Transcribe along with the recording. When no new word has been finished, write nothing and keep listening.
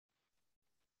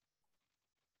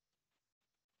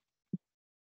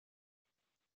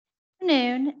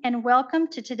Afternoon and welcome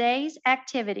to today's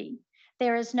activity.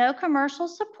 There is no commercial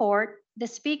support. The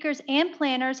speakers and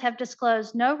planners have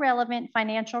disclosed no relevant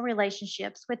financial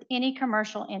relationships with any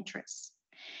commercial interests.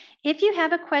 If you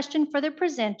have a question for the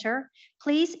presenter,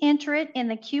 please enter it in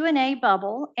the Q&A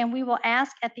bubble and we will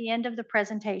ask at the end of the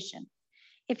presentation.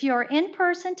 If you are in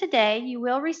person today, you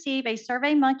will receive a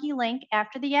SurveyMonkey link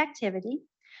after the activity.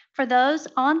 For those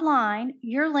online,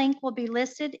 your link will be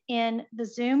listed in the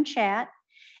Zoom chat.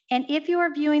 And if you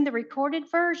are viewing the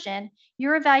recorded version,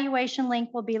 your evaluation link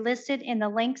will be listed in the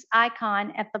links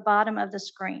icon at the bottom of the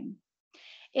screen.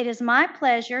 It is my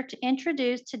pleasure to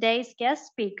introduce today's guest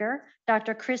speaker,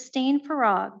 Dr. Christine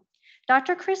Farag.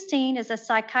 Dr. Christine is a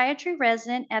psychiatry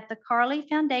resident at the Carley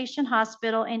Foundation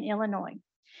Hospital in Illinois.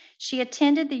 She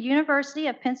attended the University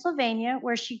of Pennsylvania,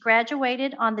 where she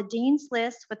graduated on the Dean's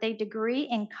List with a degree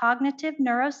in cognitive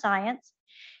neuroscience.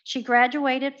 She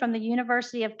graduated from the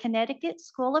University of Connecticut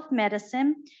School of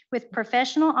Medicine with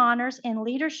professional honors in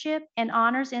leadership and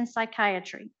honors in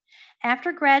psychiatry.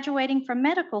 After graduating from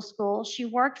medical school, she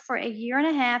worked for a year and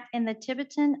a half in the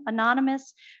Tibetan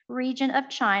Autonomous region of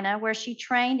China, where she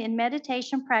trained in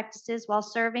meditation practices while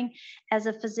serving as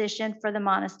a physician for the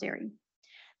monastery.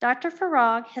 Dr.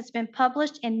 Farag has been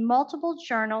published in multiple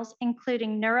journals,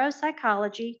 including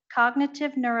Neuropsychology,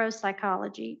 Cognitive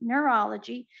Neuropsychology,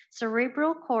 Neurology,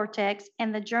 Cerebral Cortex,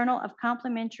 and the Journal of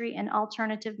Complementary and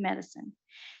Alternative Medicine.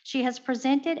 She has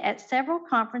presented at several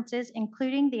conferences,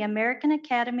 including the American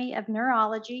Academy of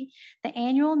Neurology, the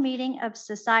annual meeting of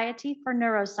Society for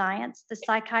Neuroscience, the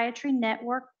Psychiatry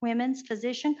Network Women's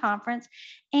Physician Conference,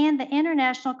 and the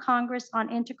International Congress on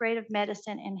Integrative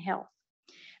Medicine and Health.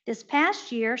 This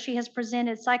past year, she has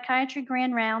presented psychiatry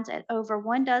grand rounds at over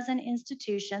 12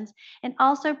 institutions and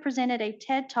also presented a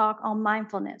TED Talk on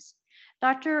mindfulness.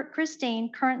 Dr.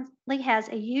 Christine currently has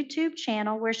a YouTube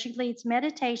channel where she leads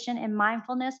meditation and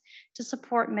mindfulness to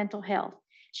support mental health.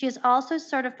 She is also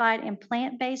certified in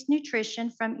plant-based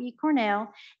nutrition from eCornell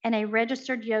and a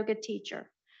registered yoga teacher.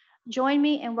 Join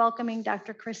me in welcoming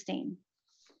Dr. Christine.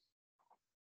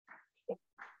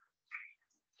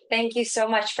 Thank you so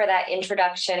much for that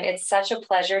introduction. It's such a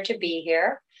pleasure to be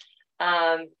here.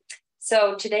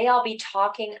 So today I'll be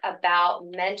talking about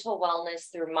mental wellness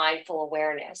through mindful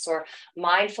awareness, or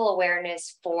mindful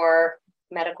awareness for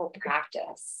medical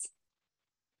practice.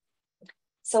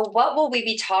 So what will we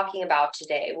be talking about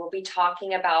today? We'll be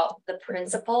talking about the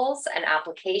principles and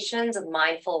applications of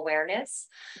mindful awareness.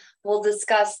 We'll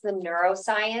discuss the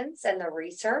neuroscience and the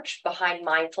research behind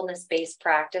mindfulness-based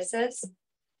practices.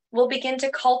 We'll begin to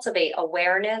cultivate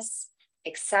awareness,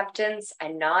 acceptance,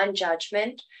 and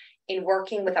non-judgment in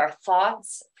working with our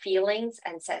thoughts, feelings,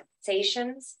 and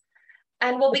sensations.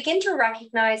 And we'll begin to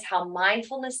recognize how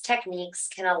mindfulness techniques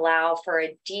can allow for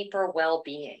a deeper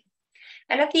well-being.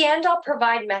 And at the end, I'll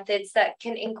provide methods that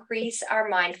can increase our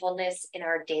mindfulness in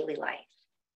our daily life.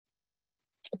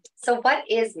 So what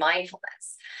is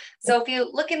mindfulness? So if you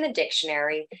look in the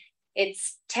dictionary,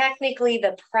 it's technically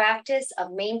the practice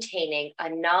of maintaining a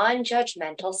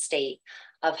non-judgmental state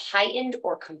of heightened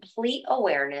or complete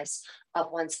awareness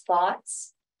of one's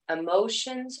thoughts,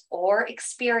 emotions, or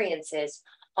experiences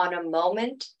on a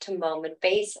moment-to-moment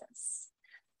basis.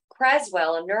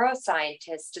 Creswell, a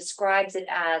neuroscientist, describes it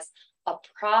as a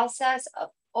process of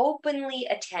openly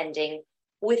attending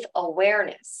with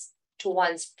awareness to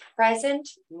one's present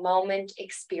moment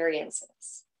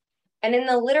experiences. And in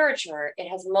the literature, it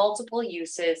has multiple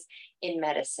uses in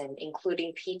medicine,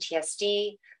 including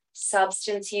PTSD,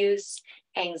 substance use,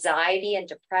 anxiety and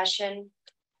depression,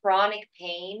 chronic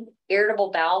pain, irritable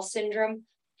bowel syndrome,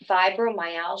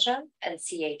 fibromyalgia, and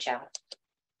CHF.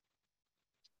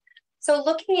 So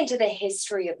looking into the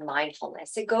history of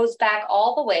mindfulness, it goes back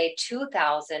all the way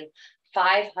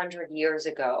 2,500 years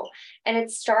ago, and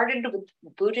it started with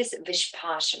Buddhist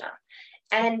Vipassana.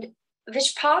 And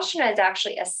Vipassana is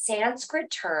actually a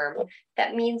Sanskrit term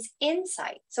that means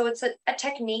insight. So it's a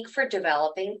technique for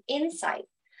developing insight.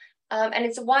 And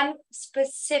it's one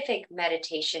specific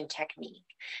meditation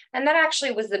technique. And that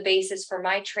actually was the basis for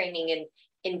my training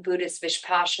in Buddhist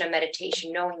Vipassana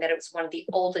meditation, knowing that it was one of the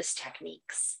oldest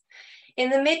techniques. In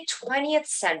the mid-20th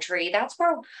century, that's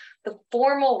where the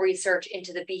formal research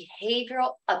into the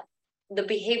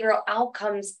behavioral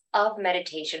outcomes of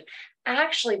meditation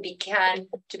actually began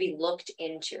to be looked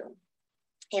into.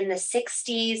 In the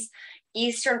 60s,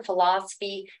 Eastern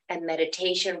philosophy and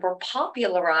meditation were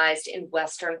popularized in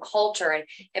Western culture, and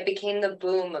it became the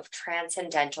boom of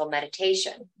transcendental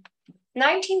meditation.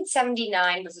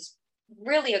 1979 was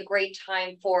really a great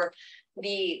time for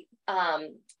the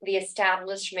the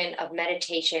establishment of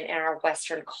meditation in our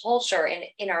Western culture and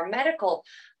in our medical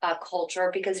culture,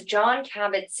 because Jon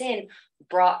Kabat-Zinn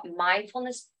brought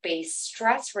mindfulness-based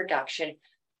stress reduction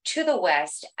to the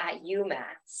West at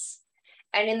UMass.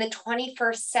 And in the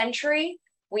 21st century,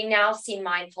 we now see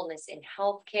mindfulness in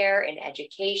healthcare, in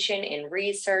education, in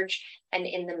research, and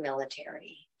in the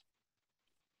military.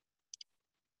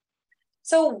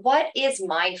 So what is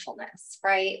mindfulness,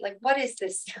 right? Like, what is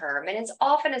this term? And it's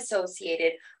often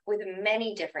associated with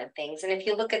many different things. And if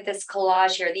you look at this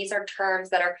collage here, these are terms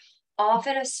that are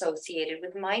often associated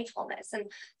with mindfulness.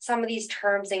 And some of these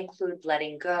terms include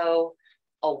letting go,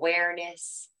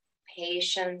 awareness,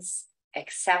 patience,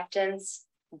 acceptance,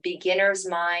 beginner's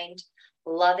mind,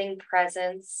 loving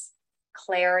presence,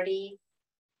 clarity,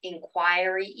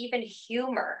 inquiry, even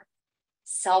humor,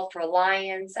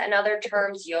 self-reliance, and other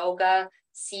terms, yoga,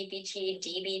 CBT,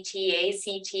 DBT,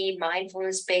 ACT,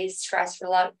 mindfulness-based stress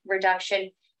reduction,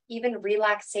 even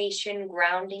relaxation,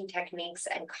 grounding techniques,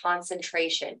 and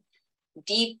concentration,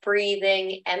 deep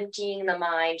breathing, emptying the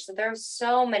mind. So there are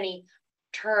so many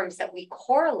terms that we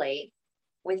correlate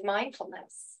with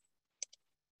mindfulness.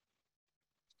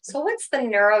 So what's the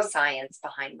neuroscience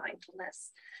behind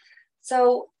mindfulness?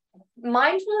 So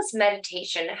mindfulness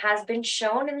meditation has been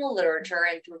shown in the literature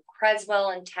and through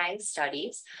Creswell and Tang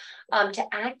studies to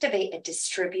activate a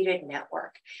distributed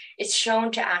network. It's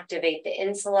shown to activate the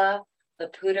insula, the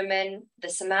putamen, the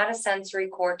somatosensory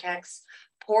cortex,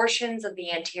 portions of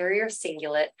the anterior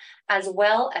cingulate, as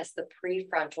well as the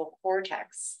prefrontal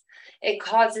cortex. It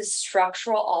causes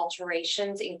structural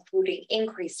alterations, including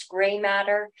increased gray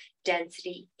matter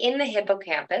density in the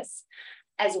hippocampus,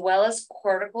 as well as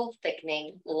cortical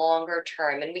thickening longer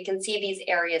term. And we can see these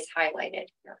areas highlighted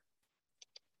here.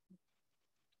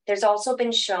 There's also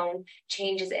been shown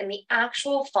changes in the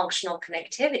actual functional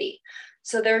connectivity.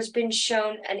 So there's been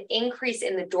shown an increase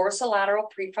in the dorsolateral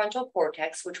prefrontal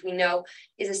cortex, which we know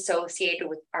is associated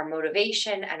with our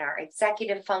motivation and our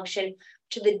executive function,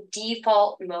 to the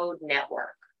default mode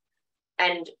network.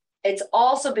 And it's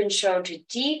also been shown to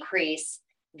decrease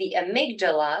the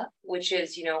amygdala, which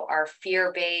is, our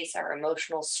fear base, our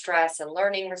emotional stress and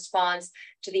learning response,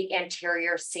 to the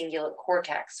anterior cingulate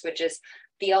cortex, which is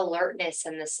the alertness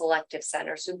and the selective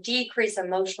center. So decrease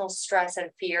emotional stress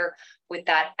and fear with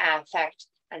that affect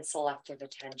and selective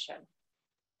attention.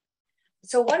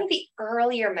 So one of the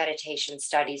earlier meditation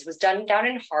studies was done down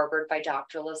in Harvard by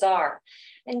Dr. Lazar.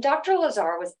 And Dr.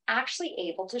 Lazar was actually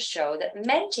able to show that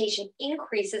meditation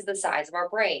increases the size of our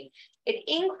brain. It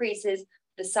increases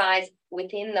the size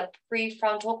within the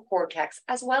prefrontal cortex,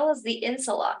 as well as the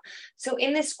insula. So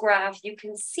in this graph, you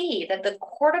can see that the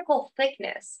cortical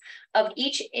thickness of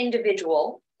each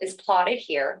individual is plotted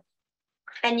here.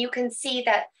 And you can see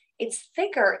that it's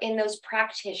thicker in those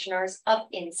practitioners of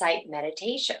insight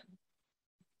meditation.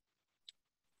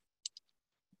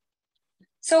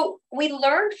 So we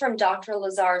learned from Dr.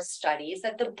 Lazar's studies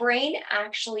that the brain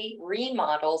actually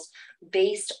remodels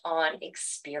based on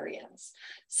experience.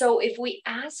 So if we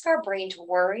ask our brain to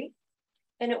worry,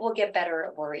 then it will get better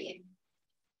at worrying.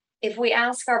 If we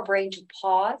ask our brain to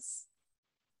pause,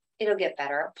 it'll get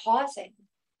better at pausing.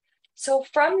 So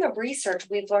from the research,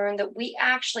 we've learned that we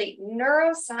actually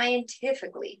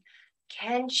neuroscientifically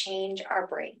can change our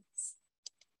brains.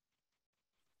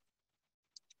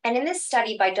 And in this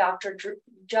study by Dr.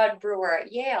 Judd Brewer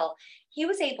at Yale, he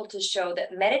was able to show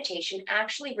that meditation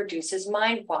actually reduces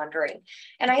mind wandering.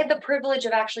 And I had the privilege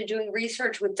of actually doing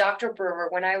research with Dr. Brewer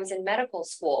when I was in medical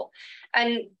school.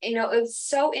 And, it was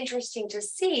so interesting to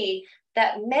see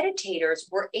that meditators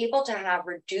were able to have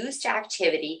reduced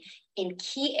activity in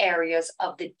key areas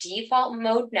of the default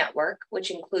mode network,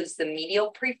 which includes the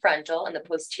medial prefrontal and the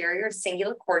posterior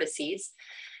cingulate cortices.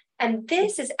 And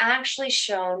this is actually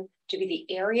shown to be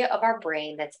the area of our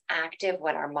brain that's active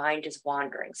when our mind is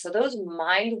wandering. So those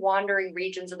mind wandering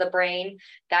regions of the brain,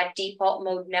 that default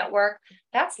mode network,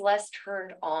 that's less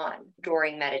turned on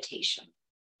during meditation.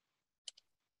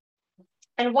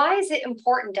 And why is it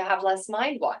important to have less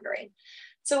mind wandering?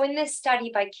 So in this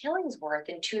study by Killingsworth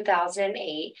in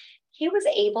 2008, he was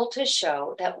able to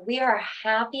show that we are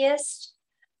happiest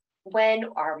when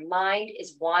our mind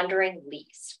is wandering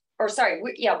least.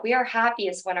 We are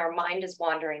happiest when our mind is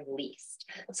wandering least.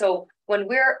 So when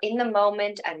we're in the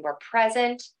moment and we're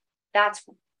present, that's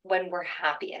when we're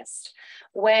happiest.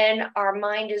 When our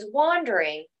mind is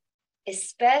wandering,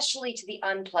 especially to the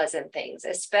unpleasant things,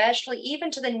 especially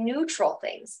even to the neutral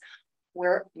things,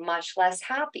 we're much less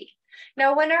happy.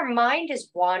 Now, when our mind is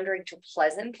wandering to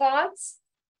pleasant thoughts,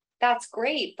 that's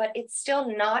great, but it's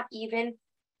still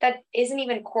that isn't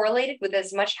even correlated with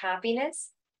as much happiness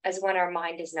as when our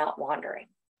mind is not wandering.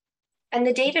 And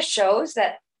the data shows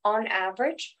that on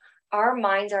average, our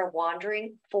minds are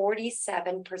wandering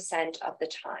 47% of the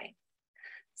time.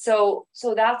 So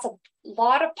that's a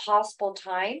lot of possible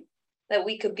time that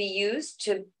we could be used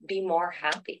to be more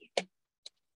happy.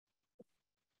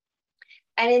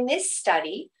 And in this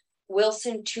study,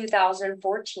 Wilson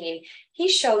 2014, he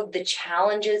showed the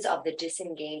challenges of the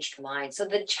disengaged mind. So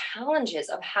the challenges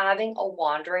of having a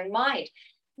wandering mind.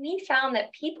 And he found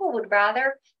that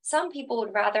some people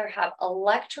would rather have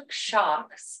electric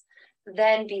shocks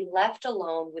than be left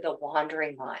alone with a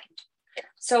wandering mind.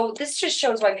 So this just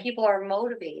shows why people are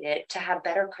motivated to have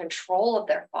better control of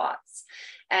their thoughts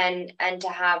and to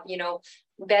have,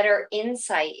 better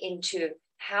insight into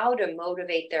how to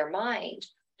motivate their mind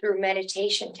through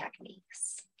meditation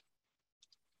techniques.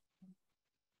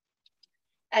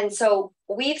 And so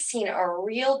we've seen a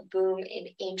real boom in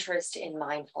interest in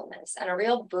mindfulness and a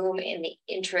real boom in the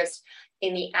interest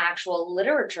in the actual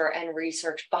literature and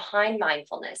research behind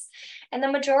mindfulness. And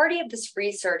the majority of this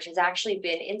research has actually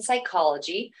been in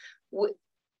psychology.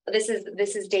 This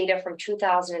is data from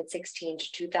 2016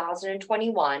 to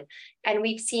 2021, and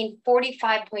we've seen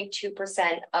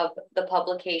 45.2% of the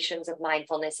publications of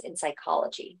mindfulness in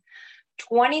psychology,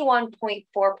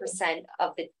 21.4%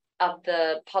 of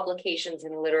the publications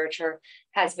in literature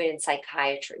has been in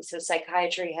psychiatry. So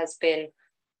psychiatry has been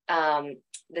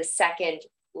the second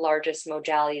largest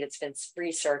modality that's been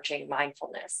researching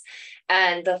mindfulness.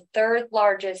 And the third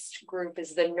largest group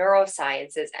is the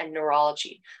neurosciences and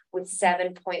neurology with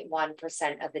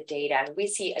 7.1% of the data. And we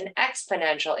see an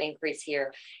exponential increase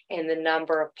here in the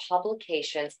number of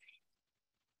publications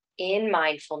in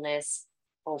mindfulness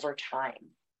over time.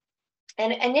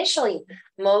 And initially,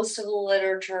 most of the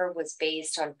literature was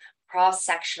based on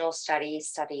cross-sectional studies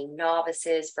studying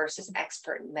novices versus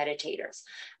expert meditators.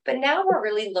 But now we're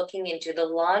really looking into the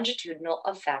longitudinal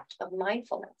effect of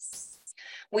mindfulness.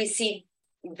 We see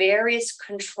various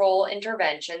control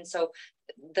interventions. So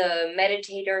the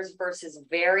meditators versus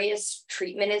various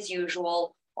treatment as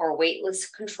usual or weightless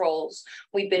controls.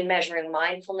 We've been measuring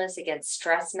mindfulness against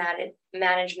stress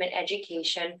management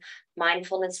education,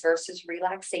 mindfulness versus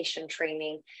relaxation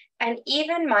training, and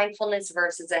even mindfulness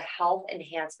versus a health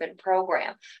enhancement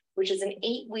program, which is an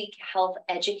 8-week health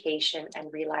education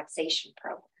and relaxation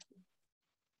program.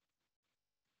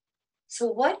 So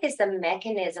what is the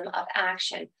mechanism of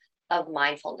action of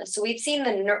mindfulness? So we've seen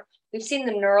the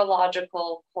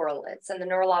neurological correlates and the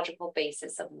neurological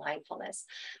basis of mindfulness,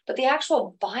 but the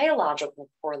actual biological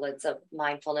correlates of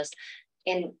mindfulness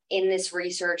in this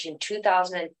research in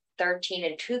 2013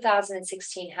 and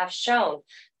 2016 have shown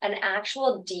an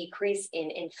actual decrease in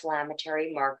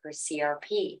inflammatory markers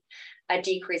CRP, a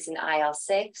decrease in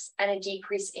IL-6, and a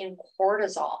decrease in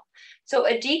cortisol. So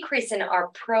a decrease in our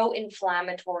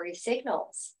pro-inflammatory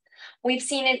signals. We've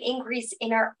seen an increase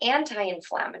in our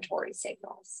anti-inflammatory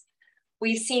signals.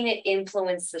 We've seen it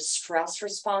influence the stress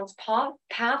response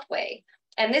pathway.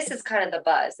 And this is kind of the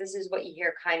buzz. This is what you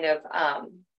hear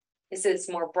this is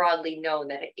more broadly known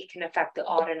that it can affect the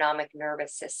autonomic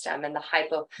nervous system and the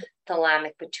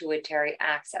hypothalamic pituitary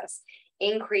axis,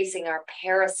 increasing our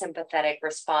parasympathetic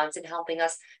response and helping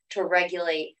us to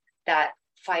regulate that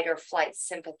fight or flight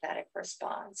sympathetic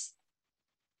response.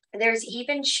 There's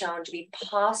even shown to be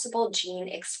possible gene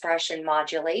expression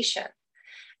modulation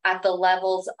at the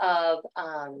levels of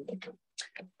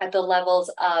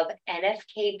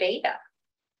NFK beta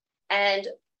and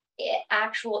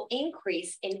actual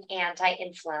increase in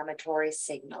anti-inflammatory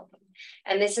signaling.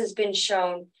 And this has been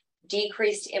shown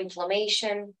decreased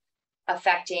inflammation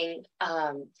affecting,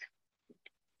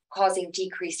 causing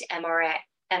decreased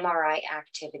MRI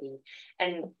activity,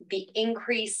 and the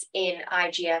increase in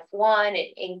IGF-1 and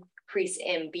increase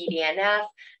in BDNF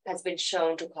has been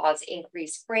shown to cause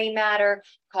increased gray matter,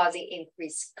 causing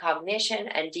increased cognition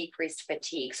and decreased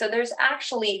fatigue. So there's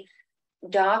actually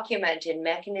documented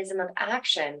mechanism of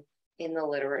action in the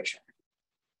literature.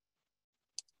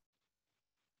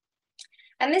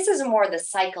 And this is more the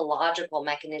psychological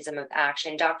mechanism of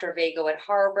action. Dr. Vago at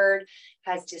Harvard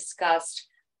has discussed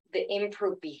the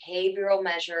improved behavioral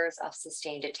measures of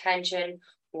sustained attention,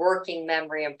 working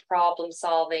memory, and problem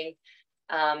solving.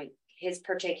 His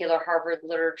particular Harvard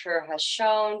literature has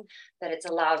shown that it's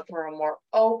allowed for a more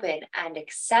open and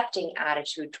accepting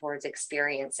attitude towards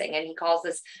experiencing. And he calls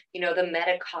this, the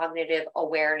metacognitive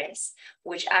awareness,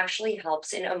 which actually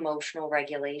helps in emotional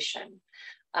regulation.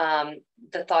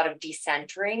 The thought of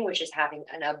decentering, which is having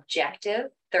an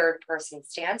objective third-person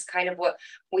stance, kind of what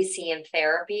we see in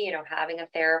therapy, having a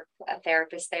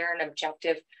therapist there, an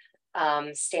objective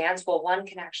stance. Well, one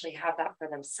can actually have that for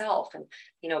themselves and,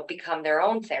 become their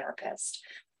own therapist.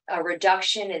 a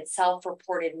reduction in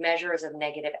self-reported measures of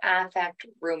negative affect,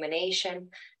 rumination,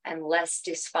 and less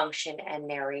dysfunction and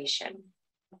narration.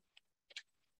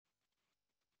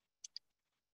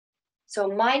 So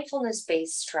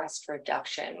mindfulness-based stress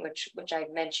reduction, which I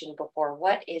mentioned before,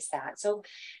 what is that? So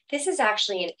this is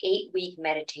actually an 8-week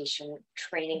meditation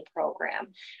training program.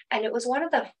 And it was one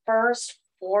of the first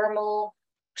formal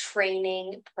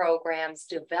training programs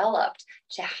developed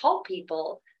to help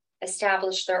people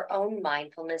establish their own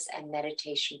mindfulness and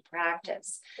meditation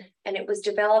practice. And it was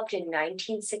developed in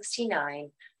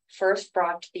 1969, first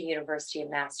brought to the University of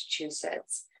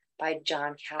Massachusetts by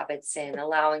Jon Kabat-Zinn,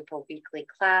 allowing for weekly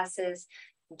classes,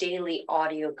 daily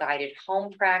audio guided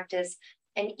home practice,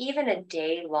 and even a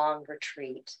day-long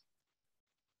retreat.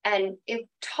 And it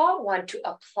taught one to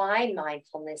apply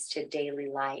mindfulness to daily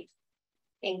life,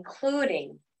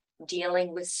 including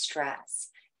dealing with stress.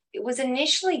 It was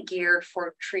initially geared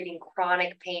for treating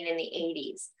chronic pain in the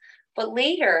 80s, but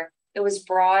later it was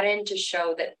broadened to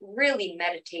show that really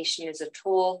meditation is a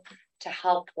tool to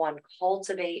help one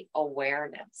cultivate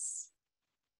awareness.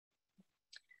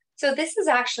 So this is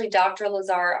actually Dr.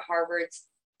 Lazar at Harvard's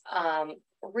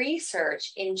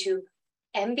research into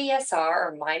MBSR,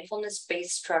 or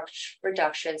mindfulness-based stress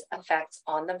reduction's effects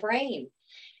on the brain.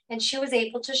 And she was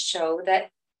able to show that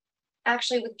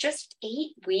actually with just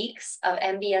 8 weeks of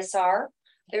MBSR,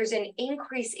 there's an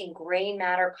increase in gray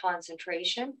matter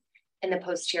concentration in the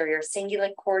posterior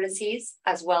cingulate cortices,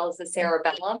 as well as the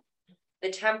cerebellum, the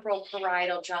temporal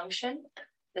parietal junction,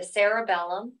 the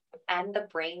cerebellum, and the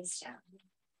brainstem.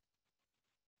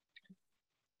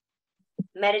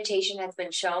 Meditation has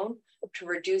been shown to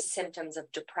reduce symptoms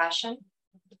of depression,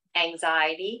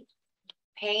 anxiety,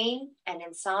 pain, and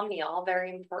insomnia, all very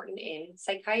important in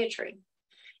psychiatry.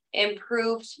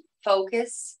 Improved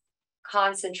focus,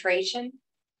 concentration,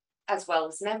 as well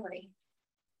as memory.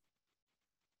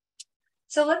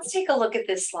 So let's take a look at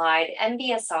this slide,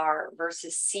 MBSR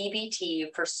versus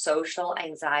CBT for social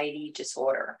anxiety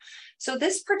disorder. So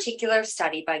this particular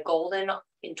study by Golden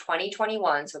in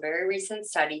 2021, so a very recent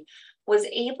study, was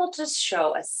able to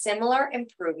show a similar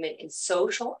improvement in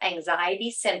social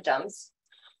anxiety symptoms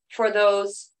for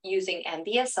those using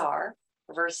MBSR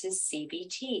versus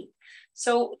CBT.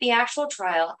 So the actual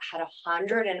trial had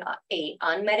 108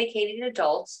 unmedicated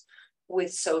adults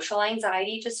with social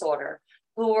anxiety disorder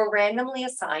who were randomly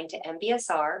assigned to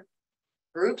MBSR,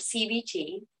 group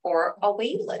CBT, or a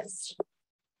wait list.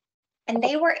 And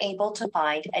they were able to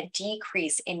find a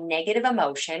decrease in negative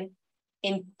emotion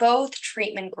in both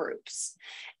treatment groups.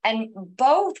 And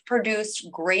both produced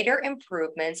greater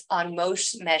improvements on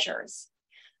most measures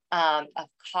of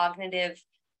cognitive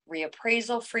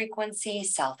reappraisal frequency,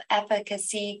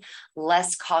 self-efficacy,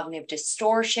 less cognitive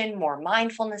distortion, more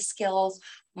mindfulness skills,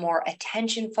 more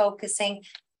attention focusing,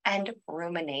 and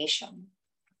rumination.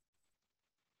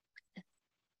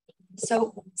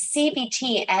 So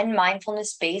CBT and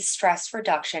mindfulness-based stress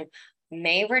reduction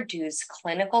may reduce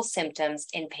clinical symptoms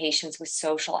in patients with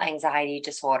social anxiety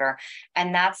disorder,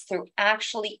 and that's through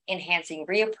actually enhancing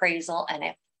reappraisal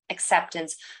and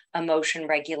acceptance, emotion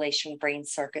regulation, brain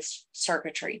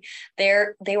circuitry.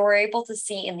 They were able to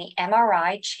see in the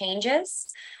MRI changes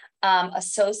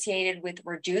associated with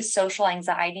reduced social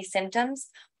anxiety symptoms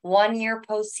 1 year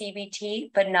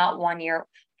post-CBT, but not 1 year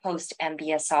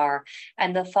post-MBSR.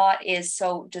 And the thought is,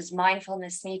 so does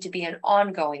mindfulness need to be an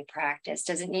ongoing practice?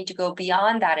 Does it need to go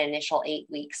beyond that initial 8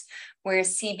 weeks?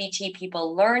 Whereas CBT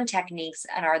people learn techniques,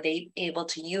 and are they able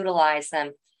to utilize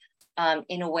them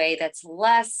in a way that's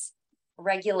less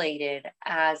regulated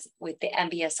as with the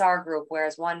MBSR group,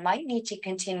 whereas one might need to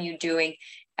continue doing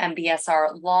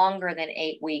MBSR longer than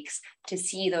 8 weeks to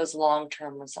see those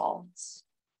long-term results.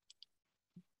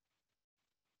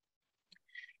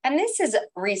 And this is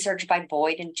research by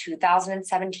Boyd in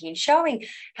 2017 showing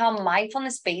how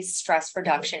mindfulness-based stress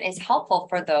reduction is helpful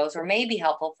for those, or may be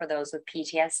helpful for those with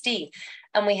PTSD.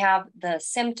 And we have the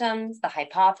symptoms, the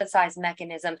hypothesized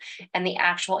mechanism, and the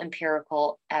actual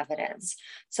empirical evidence.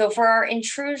 So for our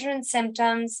intrusion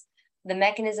symptoms, the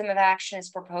mechanism of action is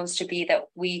proposed to be that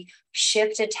we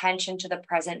shift attention to the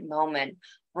present moment,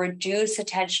 reduce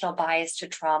attentional bias to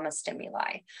trauma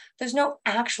stimuli. There's no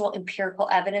actual empirical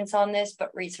evidence on this,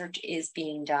 but research is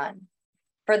being done.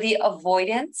 For the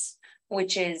avoidance,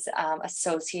 which is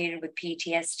associated with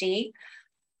PTSD,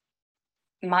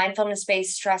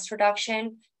 mindfulness-based stress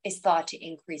reduction is thought to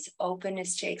increase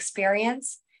openness to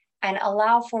experience and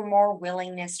allow for more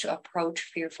willingness to approach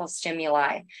fearful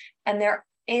stimuli. And there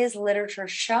is literature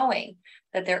showing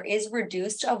that there is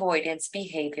reduced avoidance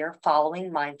behavior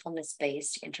following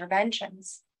mindfulness-based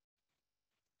interventions.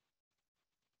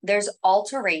 There's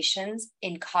alterations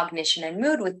in cognition and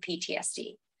mood with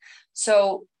PTSD.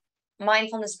 So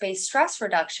mindfulness-based stress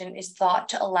reduction is thought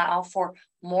to allow for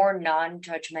more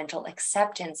non-judgmental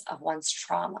acceptance of one's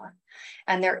trauma.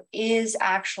 And there is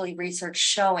actually research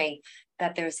showing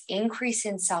that there's increase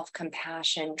in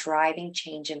self-compassion driving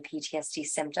change in PTSD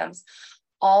symptoms,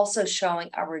 also showing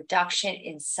a reduction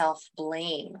in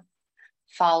self-blame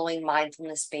following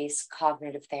mindfulness-based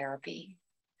cognitive therapy.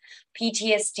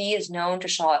 PTSD is known to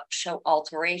show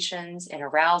alterations in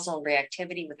arousal and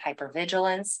reactivity with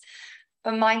hypervigilance,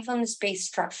 but mindfulness-based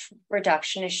stress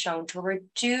reduction is shown to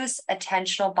reduce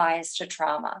attentional bias to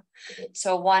trauma.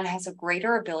 So one has a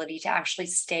greater ability to actually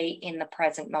stay in the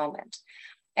present moment.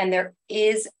 And there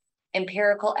is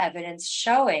empirical evidence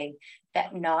showing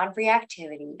that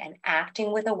non-reactivity and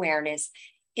acting with awareness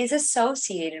is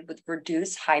associated with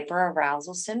reduced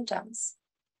hyperarousal symptoms.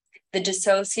 The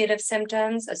dissociative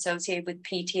symptoms associated with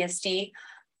PTSD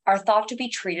are thought to be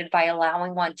treated by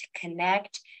allowing one to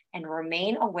connect and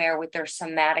remain aware with their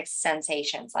somatic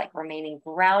sensations, like remaining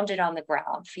grounded on the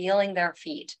ground, feeling their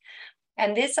feet.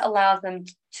 And this allows them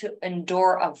to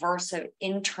endure aversive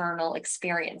internal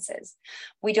experiences.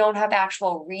 We don't have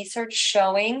actual research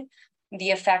showing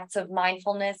the effects of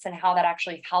mindfulness and how that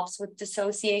actually helps with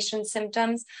dissociation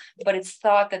symptoms, but it's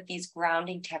thought that these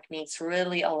grounding techniques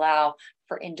really allow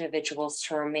for individuals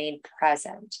to remain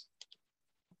present.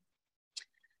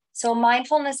 So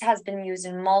mindfulness has been used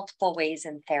in multiple ways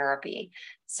in therapy.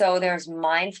 So there's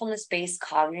mindfulness-based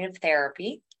cognitive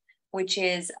therapy, which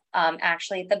is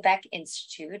actually at the Beck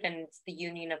Institute, and it's the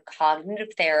Union of Cognitive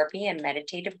Therapy and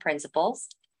Meditative Principles.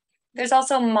 There's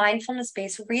also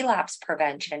mindfulness-based relapse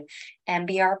prevention,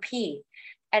 MBRP,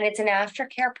 and it's an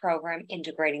aftercare program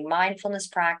integrating mindfulness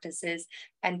practices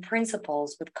and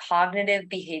principles with cognitive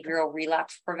behavioral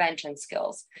relapse prevention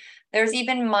skills. There's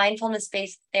even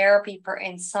mindfulness-based therapy for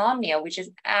insomnia, which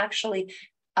is actually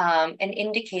an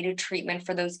indicated treatment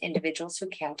for those individuals who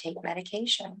can't take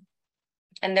medication.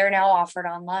 And they're now offered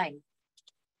online.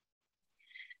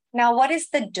 Now, what is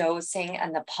the dosing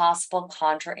and the possible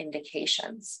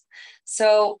contraindications?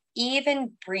 So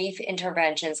even brief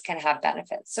interventions can have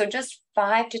benefits. So just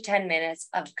 5 to 10 minutes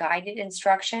of guided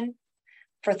instruction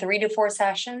for 3 to 4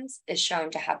 sessions is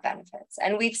shown to have benefits.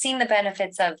 And we've seen the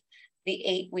benefits of the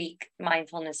 8-week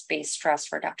mindfulness-based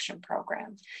stress reduction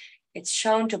program. It's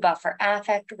shown to buffer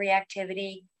affect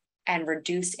reactivity and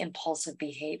reduce impulsive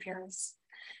behaviors.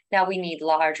 Now we need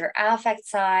larger affect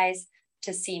size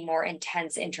to see more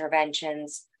intense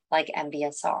interventions like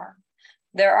MBSR.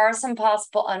 There are some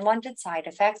possible unwanted side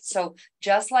effects. So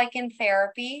just like in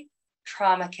therapy,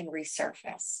 trauma can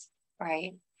resurface,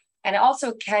 right? And it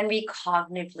also can be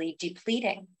cognitively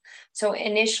depleting. So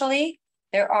initially,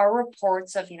 there are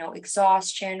reports of,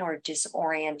 exhaustion or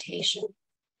disorientation.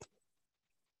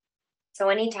 So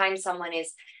anytime someone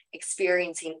is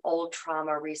experiencing old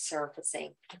trauma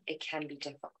resurfacing, it can be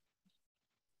difficult.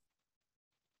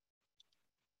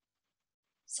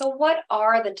 So what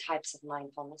are the types of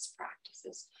mindfulness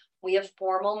practices? We have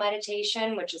formal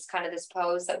meditation, which is kind of this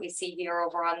pose that we see here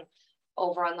over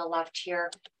on the left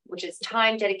here, which is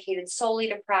time dedicated solely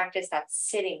to practice, that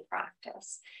sitting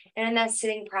practice. And in that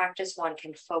sitting practice, one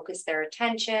can focus their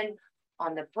attention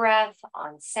on the breath,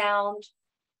 on sound.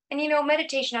 And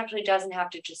meditation actually doesn't have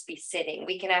to just be sitting.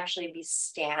 We can actually be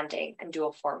standing and do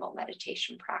a formal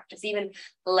meditation practice, even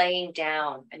laying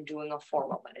down and doing a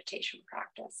formal meditation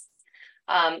practice.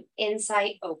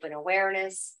 Insight, open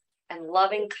awareness, and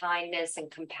loving kindness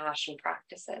and compassion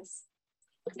practices.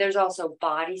 There's also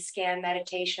body scan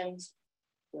meditations,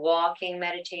 walking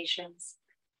meditations.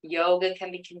 Yoga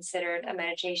can be considered a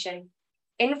meditation.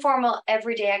 Informal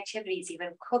everyday activities, even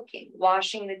cooking,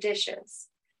 washing the dishes,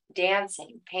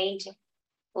 dancing, painting,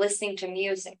 listening to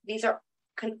music. These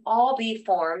can all be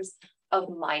forms of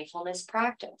mindfulness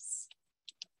practice.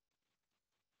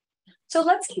 So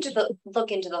let's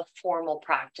look into the formal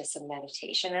practice of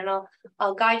meditation, and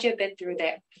I'll guide you a bit through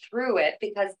it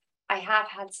because I have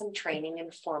had some training in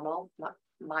formal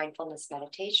mindfulness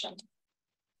meditation.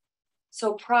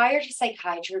 So prior to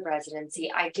psychiatry residency,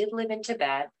 I did live in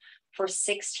Tibet for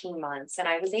 16 months, and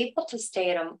I was able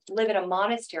to live in a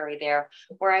monastery there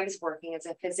where I was working as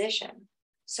a physician.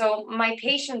 So my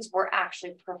patients were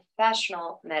actually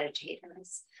professional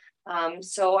meditators.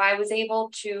 So I was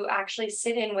able to actually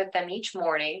sit in with them each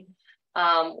morning.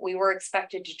 We were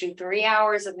expected to do 3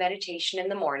 hours of meditation in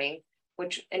the morning,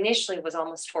 which initially was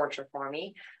almost torture for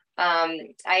me.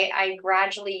 I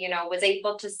gradually, was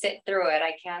able to sit through it.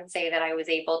 I can't say that I was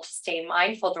able to stay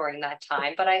mindful during that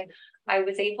time, but I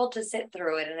was able to sit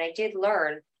through it. And I did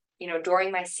learn,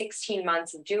 during my 16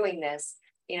 months of doing this,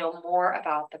 more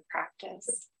about the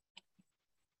practice.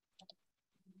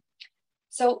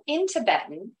 So in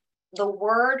Tibetan, the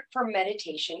word for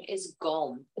meditation is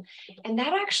gom, and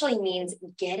that actually means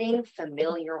getting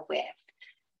familiar with.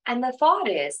 And the thought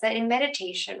is that in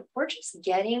meditation, we're just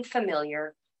getting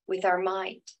familiar with our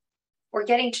mind. We're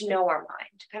getting to know our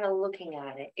mind, kind of looking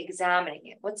at it, examining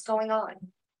it, what's going on,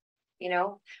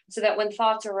 so that when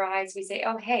thoughts arise, we say,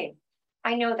 oh, hey,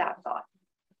 I know that thought.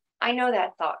 I know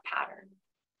that thought pattern.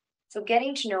 So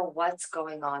getting to know what's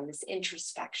going on, this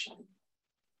introspection.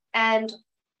 And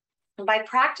by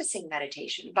practicing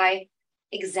meditation, by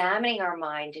examining our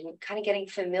mind and kind of getting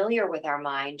familiar with our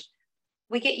mind,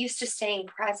 we get used to staying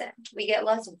present. We get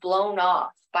less blown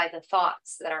off by the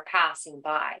thoughts that are passing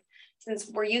by,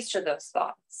 since we're used to those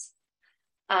thoughts.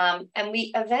 And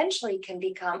we eventually can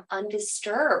become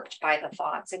undisturbed by the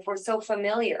thoughts if we're so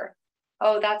familiar.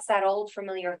 Oh, that's that old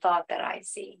familiar thought that I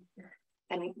see.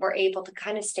 And we're able to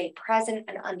kind of stay present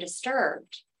and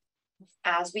undisturbed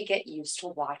as we get used to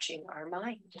watching our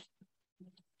mind.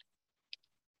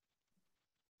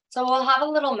 So we'll have a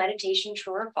little meditation,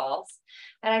 true or false.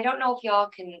 And I don't know if y'all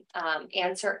can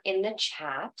answer in the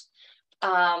chat.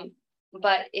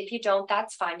 But if you don't,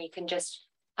 that's fine. You can just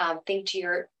think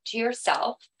to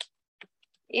yourself.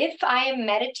 If I am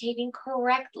meditating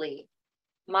correctly,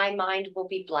 my mind will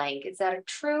be blank. Is that a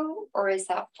true or is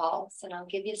that false? And I'll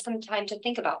give you some time to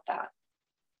think about that.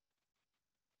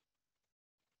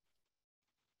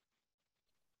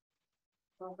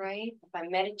 All right, if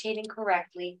I'm meditating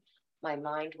correctly, my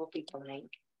mind will be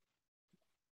blank.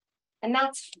 And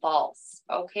that's false,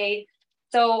 okay?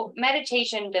 So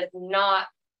meditation does not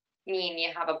mean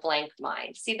you have a blank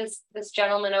mind. See this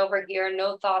gentleman over here,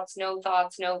 no thoughts, no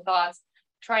thoughts, no thoughts,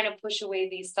 trying to push away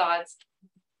these thoughts.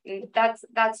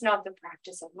 That's not the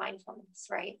practice of mindfulness,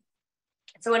 right?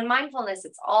 So in mindfulness,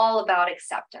 it's all about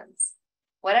acceptance.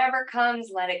 Whatever comes,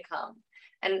 let it come.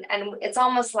 And it's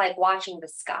almost like watching the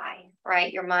sky,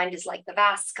 right? Your mind is like the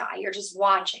vast sky. You're just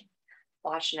watching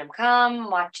them come,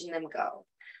 watching them go.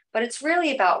 But it's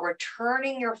really about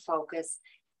returning your focus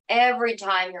every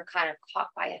time you're kind of caught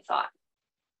by a thought.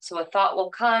 So a thought will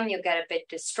come, you'll get a bit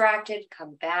distracted,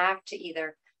 come back to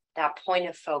either that point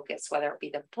of focus, whether it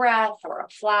be the breath or a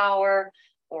flower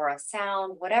or a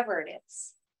sound, whatever it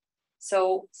is.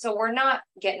 So we're not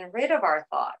getting rid of our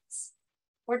thoughts.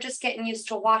 We're just getting used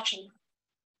to watching them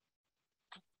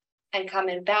and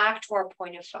coming back to our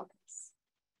point of focus.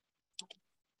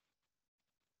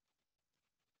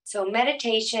 So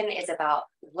meditation is about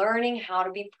learning how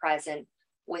to be present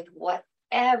with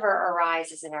whatever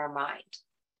arises in our mind.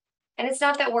 And it's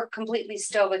not that we're completely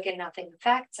stoic and nothing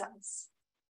affects us,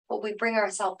 but we bring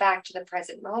ourselves back to the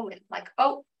present moment. Like,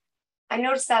 oh, I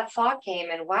noticed that thought came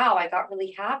and wow, I got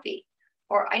really happy.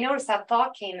 Or I noticed that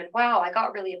thought came and wow, I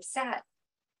got really upset.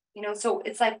 So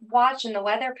it's like watching the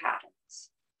weather patterns.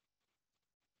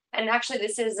 And actually,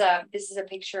 this is a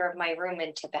picture of my room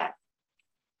in Tibet.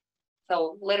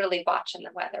 So literally watching the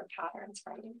weather patterns,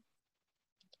 right?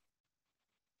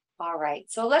 All right,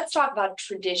 so let's talk about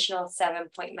traditional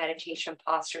 7-point meditation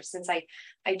posture, since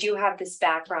I do have this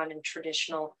background in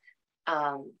traditional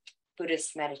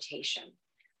Buddhist meditation.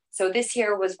 So this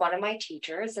here was one of my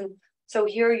teachers. And so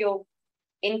here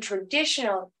in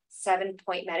traditional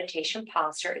 7-point meditation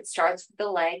posture, it starts with the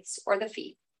legs or the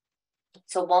feet.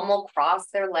 So one will cross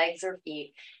their legs or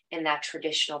feet in that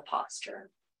traditional posture.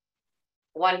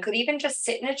 One could even just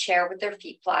sit in a chair with their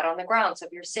feet flat on the ground. So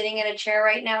if you're sitting in a chair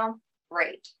right now,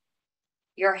 great.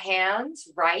 Your hands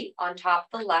right on top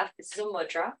of the left. This is a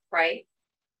mudra, right?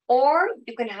 Or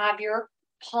you can have your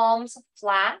palms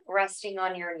flat resting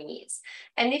on your knees.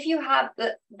 And if you have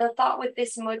the thought with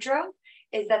this mudra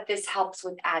is that this helps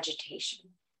with agitation,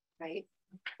 right?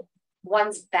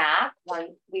 One's back,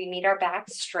 we need our back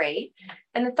straight.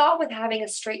 And the thought with having a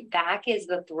straight back is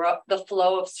the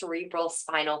flow of cerebral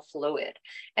spinal fluid.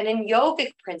 And in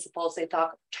yogic principles, they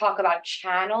talk about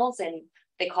channels, and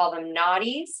they call them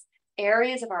nadis,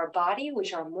 areas of our body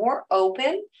which are more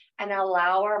open and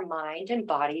allow our mind and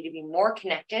body to be more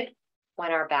connected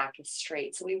when our back is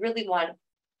straight. So we really want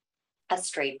a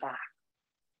straight back.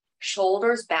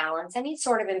 Shoulders balance. Any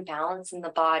sort of imbalance in the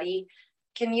body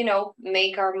can,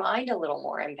 make our mind a little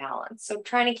more imbalanced. So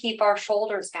trying to keep our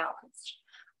shoulders balanced,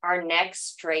 our neck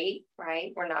straight,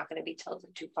 right? We're not going to be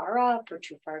tilted too far up or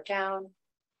too far down.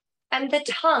 And the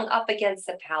tongue up against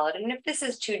the palate. And if this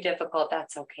is too difficult,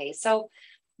 that's okay. So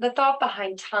the thought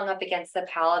behind tongue up against the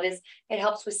palate is it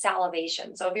helps with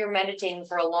salivation. So if you're meditating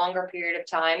for a longer period of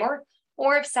time,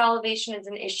 or if salivation is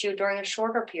an issue during a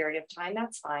shorter period of time,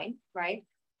 that's fine, right?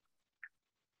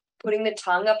 Putting the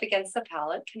tongue up against the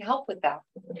palate can help with that.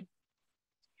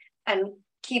 And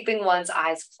keeping one's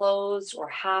eyes closed or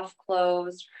half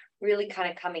closed, really kind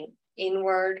of coming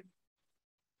inward.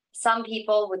 Some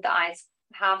people with the eyes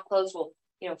half closed will,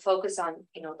 focus on,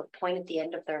 the point at the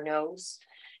end of their nose.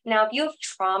 Now, if you have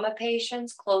trauma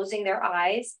patients, closing their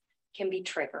eyes can be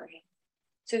triggering.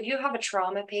 So if you have a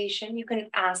trauma patient, you can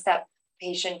ask that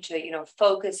patient to,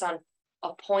 focus on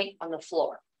a point on the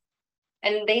floor.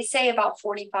 And they say about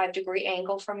 45-degree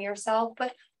angle from yourself,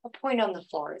 but a point on the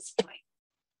floor is fine.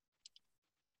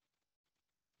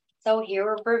 So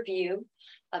here a review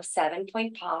of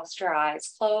 7-point posture,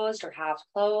 eyes closed or half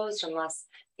closed, unless,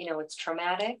 it's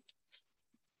traumatic.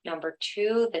 Number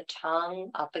 2, the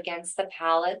tongue up against the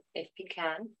palate, if you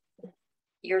can.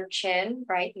 Your chin,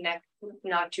 right, neck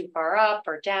not too far up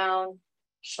or down,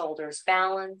 shoulders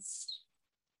balanced,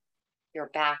 your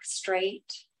back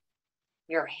straight,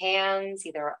 your hands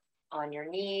either on your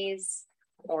knees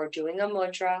or doing a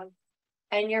mudra,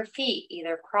 and your feet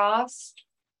either crossed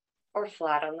or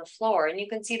flat on the floor. And you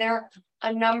can see there are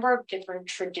a number of different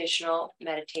traditional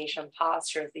meditation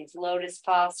postures, these lotus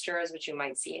postures, which you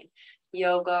might see in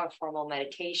yoga or formal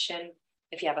meditation.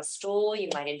 If you have a stool, you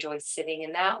might enjoy sitting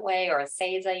in that way, or a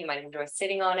seiza, you might enjoy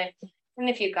sitting on it. And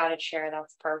if you've got a chair,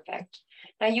 that's perfect.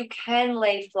 Now you can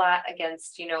lay flat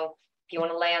against, if you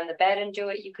want to lay on the bed and do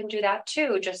it, you can do that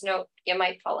too. Just note you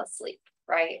might fall asleep,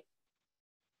 right?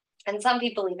 And some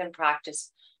people even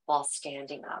practice while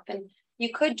standing up. And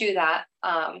you could do that,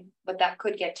 but that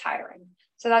could get tiring.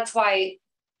 So that's why,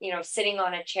 sitting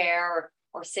on a chair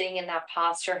or sitting in that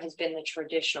posture has been the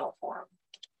traditional form.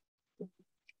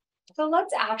 So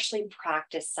let's actually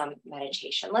practice some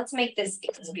meditation. Let's make this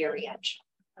experiential,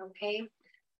 okay?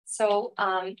 So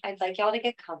I'd like y'all to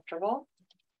get comfortable,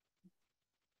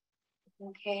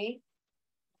 okay?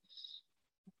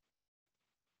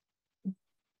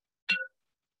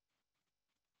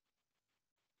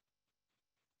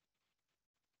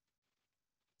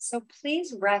 So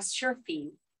please rest your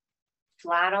feet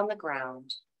flat on the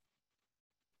ground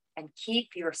and keep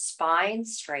your spine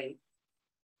straight.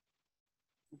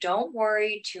 Don't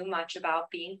worry too much about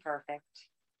being perfect.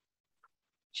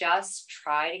 Just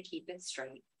try to keep it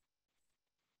straight.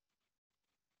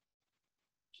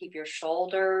 Keep your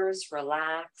shoulders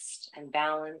relaxed and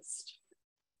balanced.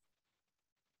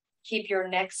 Keep your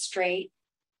neck straight,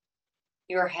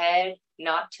 your head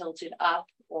not tilted up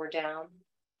or down.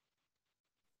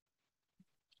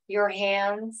 Your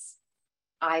hands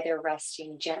either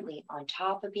resting gently on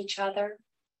top of each other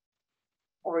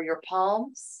or your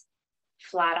palms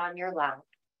flat on your lap.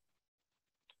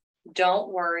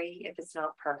 Don't worry if it's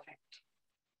not perfect.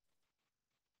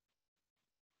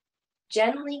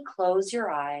 Gently close your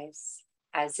eyes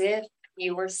as if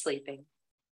you were sleeping.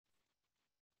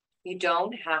 You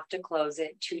don't have to close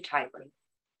it too tightly.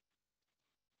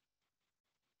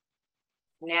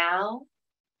 Now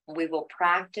we will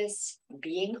practice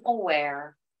being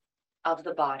aware of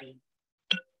the body.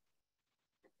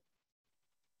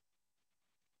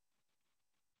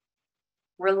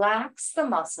 Relax the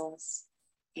muscles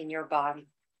in your body.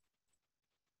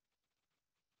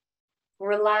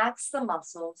 Relax the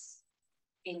muscles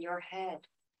in your head,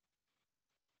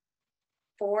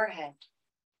 forehead,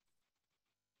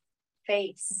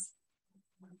 face,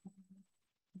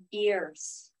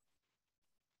 ears,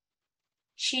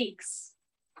 cheeks,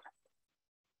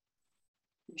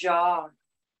 jaw,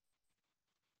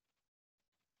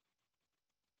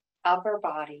 upper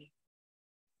body,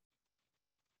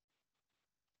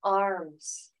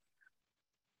 arms,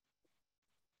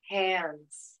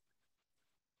 hands,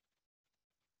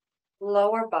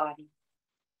 lower body,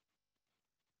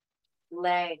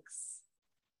 legs,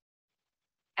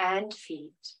 and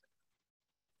feet.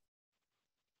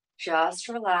 Just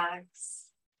relax,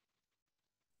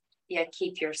 yet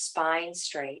keep your spine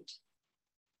straight.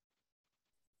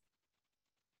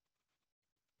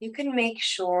 You can make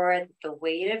sure that the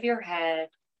weight of your head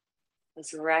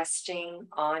is resting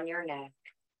on your neck.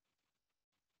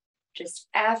 Just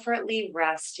effortlessly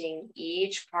resting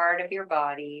each part of your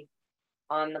body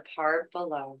on the part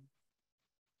below.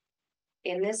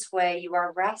 In this way, you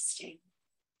are resting,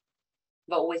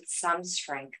 but with some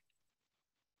strength.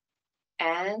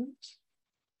 And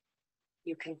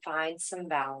you can find some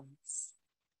balance.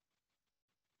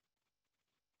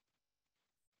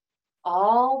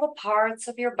 All the parts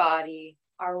of your body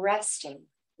are resting,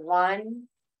 one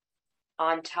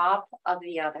on top of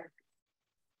the other.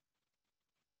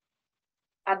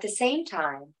 At the same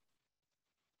time,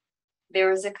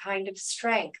 there is a kind of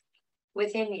strength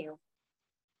within you,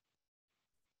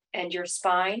 and your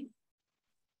spine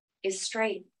is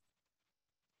straight.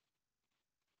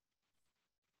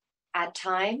 At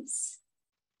times,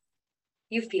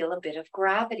 you feel a bit of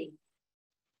gravity.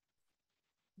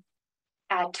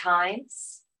 At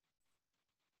times,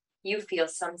 you feel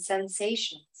some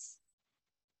sensations.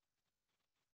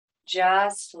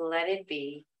 Just let it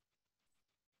be.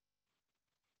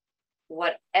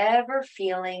 Whatever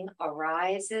feeling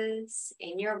arises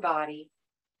in your body,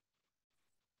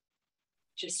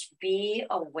 just be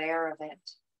aware of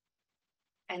it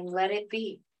and let it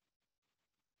be.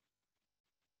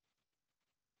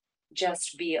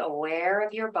 Just be aware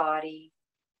of your body.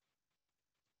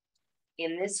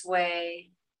 In this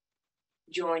way,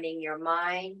 joining your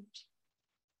mind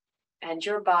and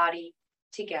your body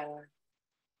together.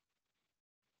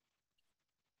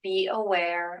 Be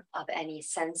aware of any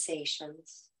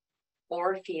sensations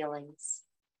or feelings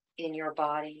in your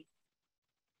body.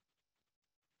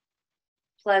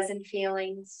 Pleasant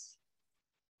feelings,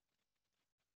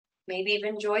 maybe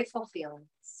even joyful feelings,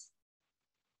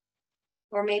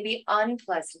 or maybe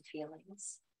unpleasant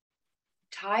feelings,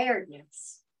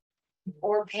 tiredness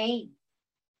or pain,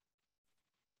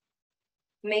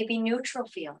 maybe neutral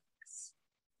feelings,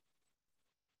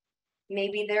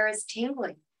 maybe there is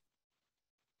tingling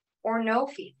or no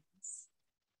feelings.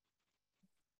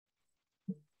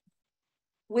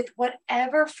 With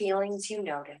whatever feelings you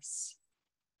notice,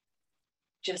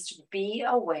 just be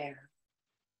aware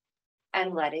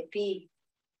and let it be.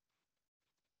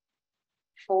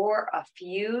 For a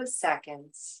few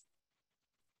seconds,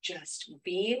 just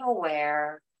be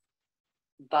aware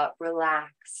but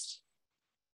relaxed.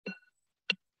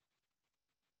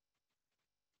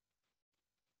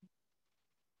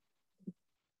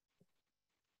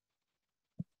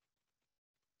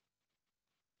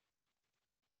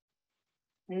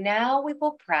 Now we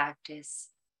will practice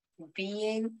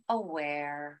being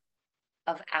aware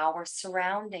of our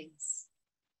surroundings.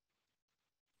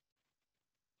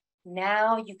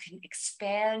 Now you can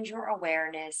expand your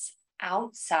awareness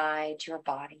outside your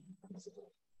body.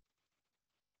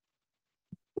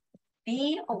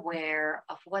 Be aware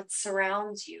of what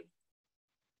surrounds you.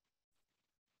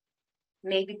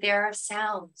 Maybe there are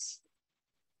sounds,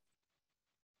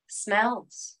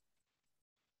 smells,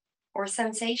 or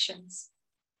sensations.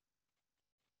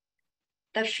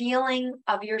 The feeling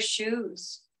of your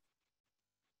shoes,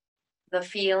 the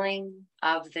feeling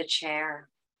of the chair,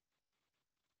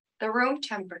 the room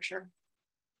temperature,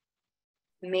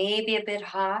 maybe a bit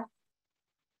hot,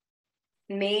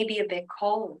 maybe a bit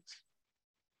cold,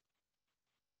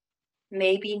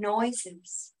 maybe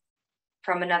noises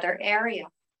from another area,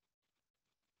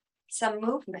 some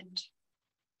movement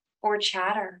or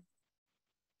chatter,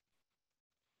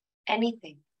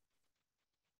 anything.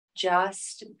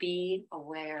 Just be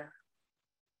aware.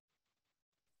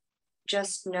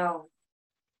 Just know.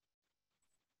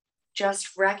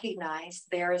 Just recognize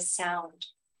there is sound.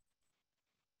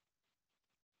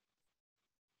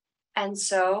 And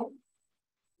so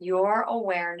your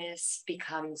awareness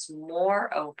becomes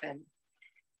more open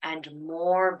and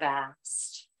more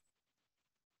vast.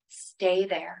 Stay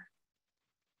there.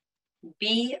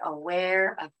 Be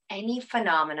aware of any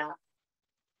phenomena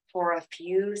for a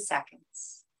few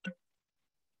seconds.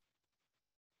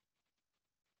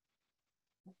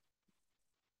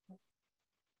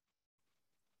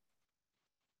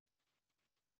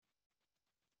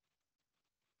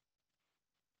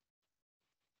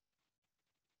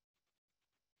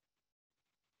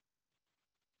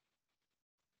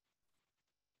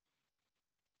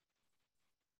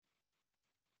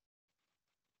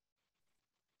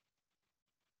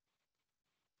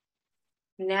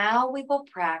 Now we will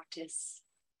practice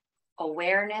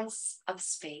awareness of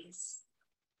space.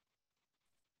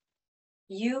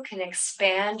 You can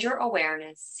expand your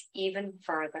awareness even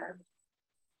further,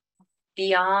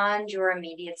 beyond your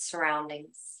immediate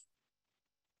surroundings.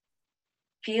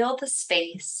 Feel the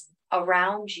space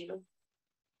around you,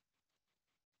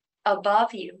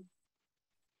 above you,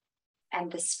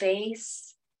 and the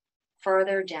space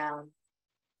further down.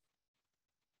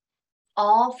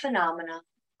 All phenomena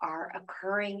are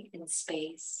occurring in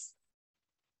space,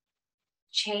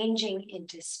 changing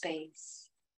into space,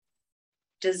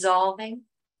 dissolving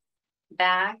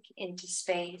back into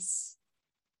space.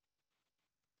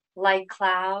 Like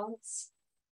clouds,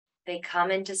 they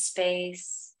come into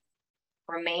space,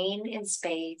 remain in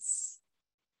space,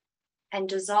 and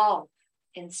dissolve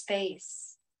in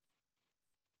space.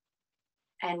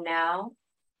 And now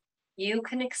you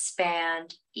can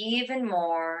expand even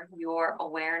more your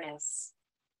awareness.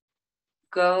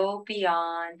 Go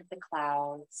beyond the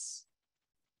clouds.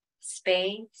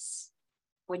 Space,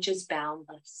 which is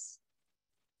boundless.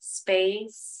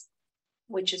 Space,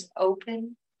 which is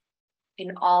open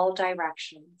in all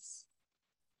directions.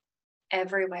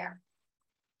 Everywhere.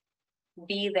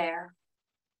 Be there.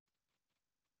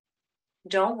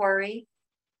 Don't worry.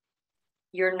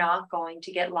 You're not going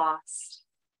to get lost.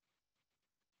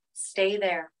 Stay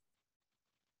there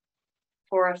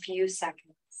for a few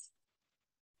seconds,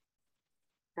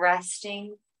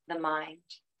 resting the mind.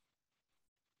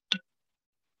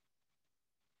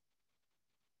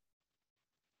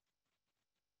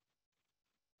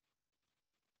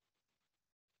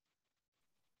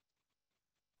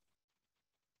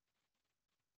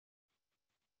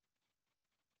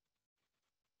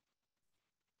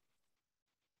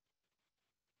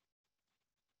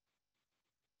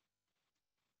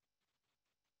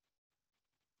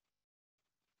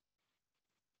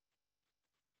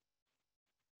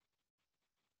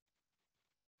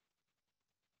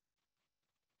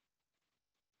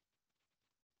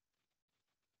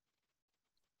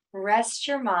 Rest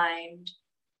your mind,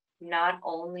 not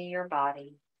only your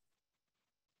body.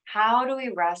 How do we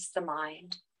rest the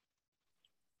mind?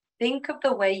 Think of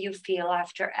the way you feel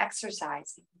after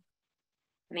exercising,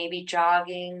 maybe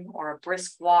jogging or a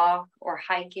brisk walk or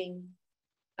hiking,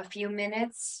 a few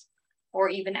minutes or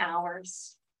even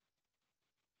hours.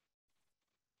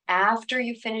 After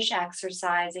you finish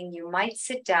exercising, you might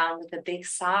sit down with a big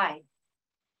sigh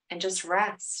and just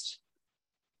rest.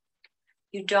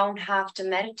 You don't have to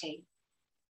meditate.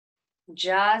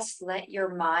 Just let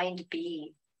your mind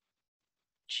be,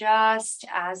 just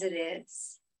as it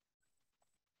is.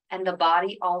 And the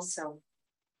body also.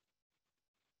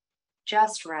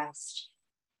 Just rest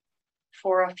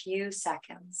for a few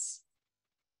seconds.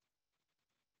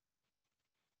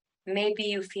 Maybe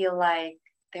you feel like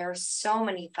there are so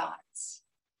many thoughts,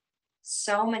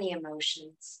 so many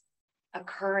emotions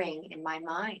occurring in my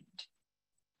mind.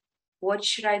 What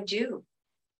should I do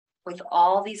with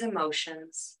all these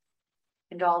emotions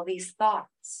and all these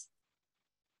thoughts?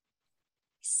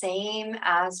 Same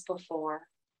as before.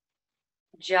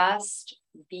 Just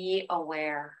be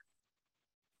aware.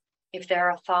 If there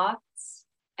are thoughts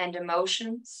and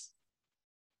emotions,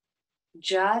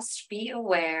 just be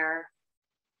aware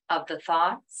of the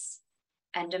thoughts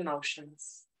and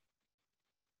emotions.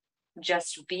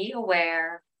 Just be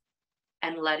aware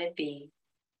and let it be.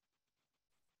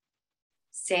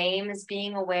 Same as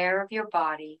being aware of your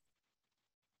body,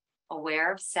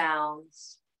 aware of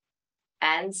sounds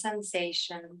and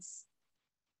sensations.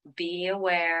 Be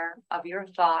aware of your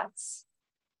thoughts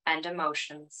and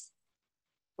emotions.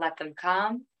 Let them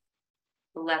come,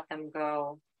 let them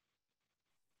go.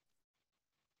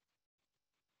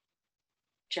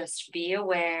 Just be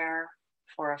aware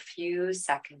for a few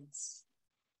seconds.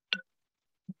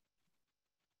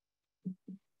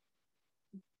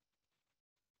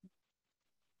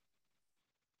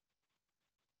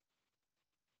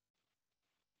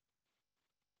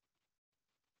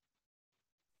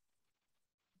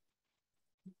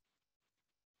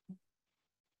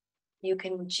 You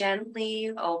can gently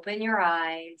open your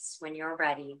eyes when you're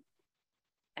ready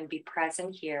and be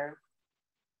present here.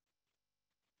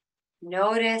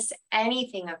 Notice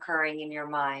anything occurring in your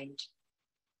mind,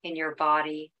 in your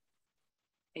body,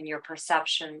 in your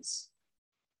perceptions.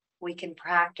 We can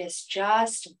practice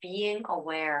just being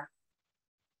aware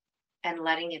and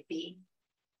letting it be.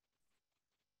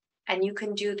 And you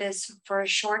can do this for a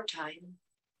short time.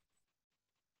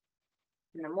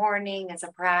 In the morning as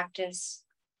a practice,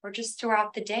 or just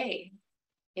throughout the day,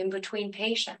 in between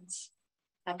patients,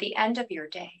 at the end of your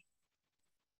day.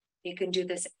 You can do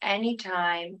this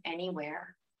anytime,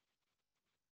 anywhere,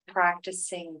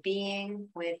 practicing being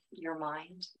with your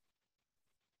mind,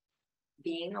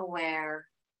 being aware,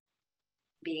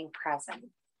 being present.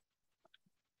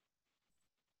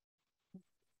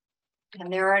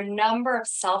 And there are a number of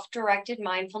self-directed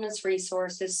mindfulness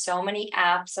resources. So many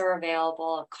apps are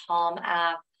available, a Calm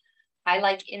app. I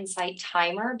like Insight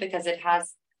Timer because it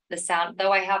has the sound,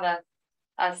 though I have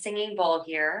a singing bowl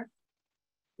here.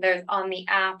 There's on the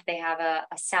app, they have a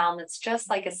sound that's just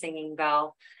like a singing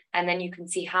bell. And then you can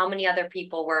see how many other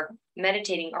people were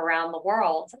meditating around the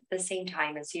world at the same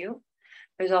time as you.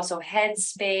 There's also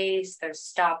Headspace, there's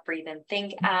Stop, Breathe, and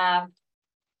Think app.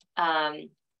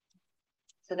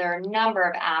 So there are a number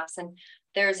of apps, and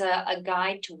there's a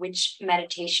guide to which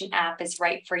meditation app is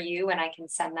right for you, and I can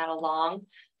send that along,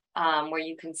 where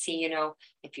you can see,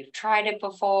 if you've tried it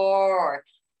before, or,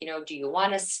 do you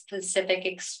want a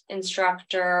specific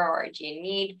instructor, or do you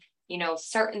need,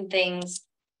 certain things.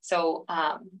 So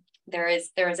there is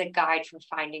a guide for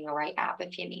finding the right app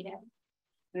if you need it.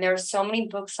 And there are so many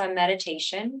books on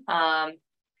meditation.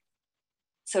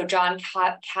 So Jon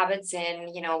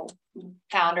Kabat-Zinn,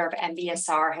 founder of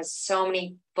MBSR, has so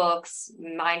many books: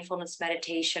 mindfulness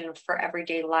meditation for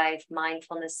everyday life,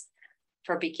 mindfulness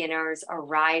for beginners,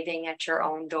 arriving at your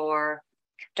own door.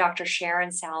 Dr. Sharon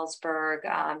Salzberg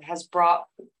has brought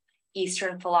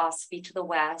Eastern philosophy to the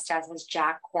West, as is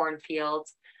Jack Kornfield.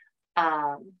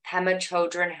 Pema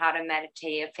Chodron, How to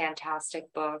Meditate, a fantastic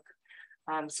book.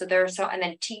 So there's so, and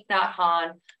then Thich Nhat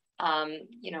Hanh,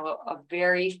 you know, a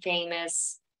very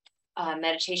famous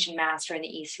meditation master in the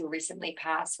East who recently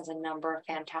passed, has a number of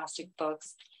fantastic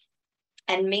books.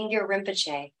 And Mingyur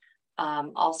Rinpoche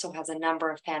also has a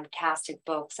number of fantastic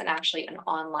books and actually an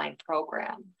online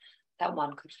program that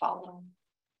one could follow.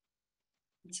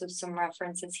 And so some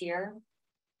references here.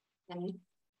 And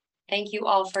thank you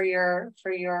all for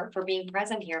being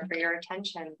present here, for your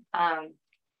attention. And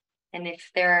if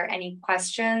there are any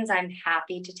questions, I'm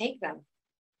happy to take them.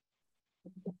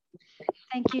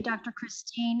 Thank you, Dr.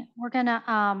 Christine. We're going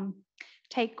to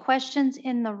take questions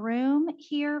in the room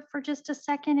here for just a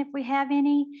second if we have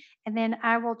any, and then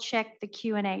I will check the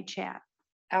Q&A chat.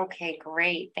 Okay,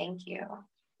 great. Thank you.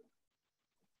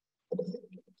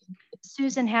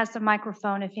 Susan has the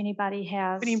microphone if anybody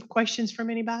has Any questions from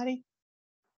anybody?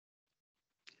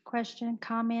 question,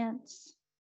 comments.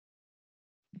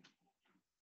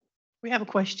 We have a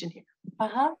question here.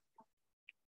 Uh-huh.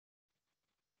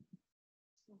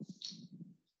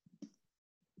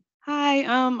 Hi,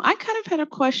 I kind of had a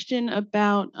question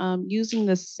about using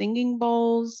the singing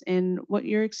bowls and what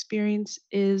your experience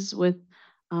is with,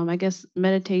 I guess,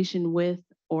 meditation with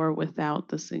or without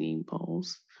the singing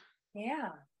bowls. Yeah.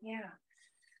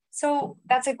 So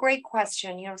that's a great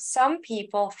question. You know, some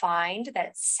people find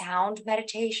that sound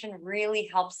meditation really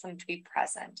helps them to be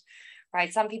present,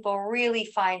 right? Some people really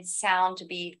find sound to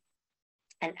be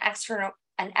an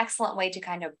excellent way to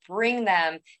kind of bring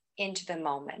them into the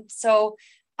moment. So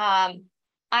I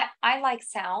like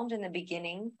sound in the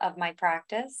beginning of my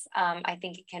practice. I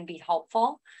think it can be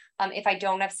helpful. If I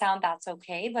don't have sound, that's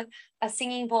okay, but a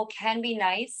singing bowl can be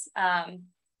nice.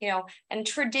 You know, and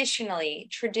traditionally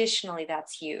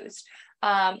that's used.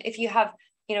 If you have,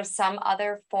 you know, some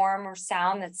other form or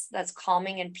sound that's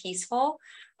calming and peaceful,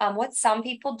 what some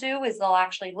people do is they'll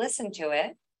actually listen to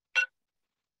it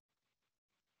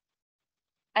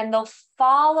and they'll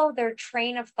follow their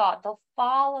train of thought. They'll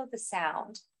follow the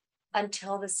sound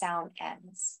until the sound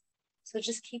ends. So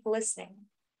just keep listening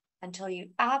until you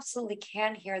absolutely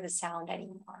can't hear the sound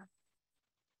anymore.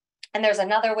 And there's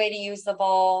another way to use the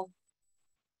bowl.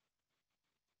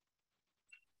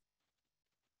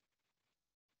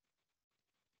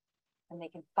 And they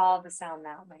can follow the sound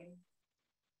that way.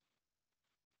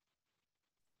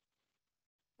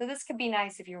 So this could be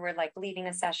nice if you were like leading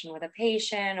a session with a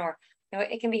patient, or you know,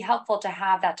 it can be helpful to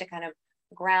have that to kind of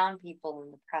ground people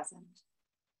in the present.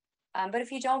 But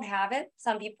if you don't have it,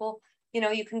 some people, you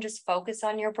know, you can just focus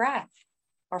on your breath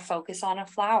or focus on a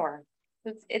flower.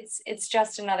 It's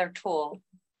just another tool.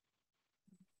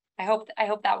 I hope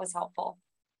that was helpful.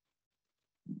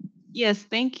 Yes,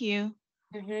 thank you.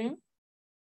 Mm-hmm.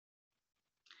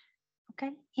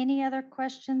 Okay, any other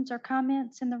questions or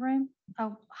comments in the room?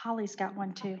 Oh, Holly's got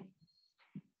one too.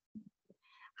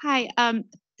 Hi,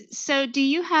 so do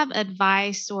you have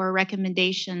advice or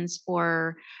recommendations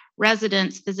for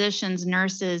residents, physicians,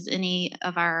 nurses, any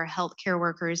of our healthcare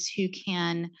workers who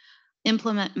can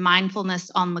implement mindfulness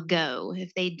on the go?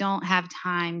 If they don't have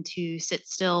time to sit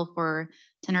still for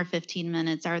 10 or 15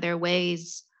 minutes, are there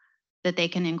ways that they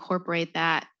can incorporate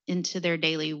that into their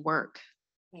daily work?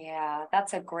 Yeah,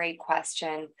 that's a great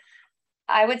question.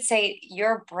 I would say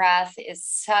your breath is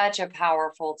such a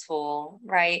powerful tool,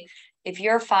 right? If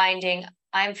you're finding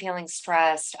I'm feeling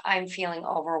stressed, I'm feeling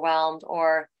overwhelmed,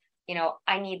 or, you know,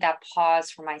 I need that pause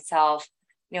for myself,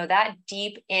 you know, that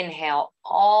deep inhale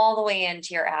all the way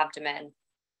into your abdomen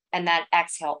and that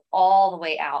exhale all the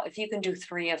way out. If you can do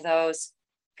 3 of those,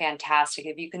 fantastic.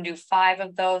 If you can do 5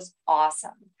 of those,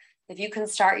 awesome. If you can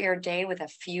start your day with a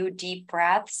few deep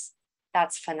breaths,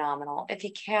 that's phenomenal. If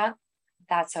you can't,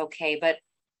 that's okay. But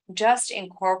just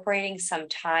incorporating some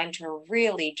time to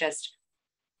really just,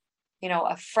 you know,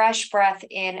 a fresh breath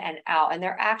in and out. And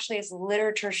there actually is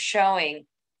literature showing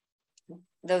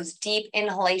those deep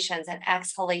inhalations and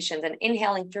exhalations and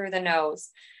inhaling through the nose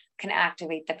can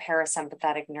activate the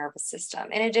parasympathetic nervous system.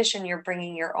 In addition, you're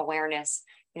bringing your awareness,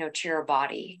 you know, to your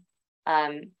body.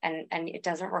 And it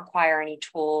doesn't require any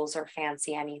tools or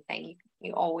fancy anything.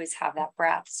 You always have that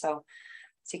breath. So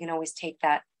you can always take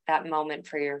that moment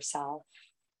for yourself.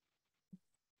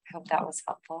 I hope that was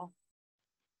helpful.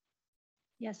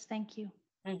 Yes, thank you.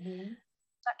 Mm-hmm.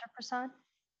 Dr. Prasad?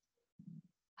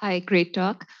 Hi, great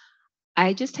talk.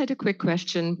 I just had a quick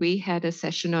question. We had a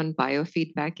session on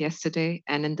biofeedback yesterday,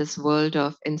 and in this world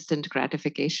of instant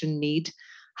gratification need,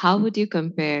 how would you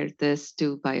compare this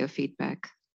to biofeedback?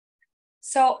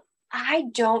 So I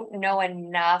don't know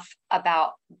enough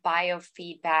about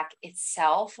biofeedback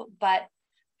itself, but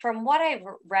from what I've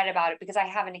read about it, because I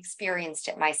haven't experienced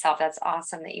it myself, that's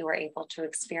awesome that you were able to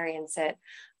experience it.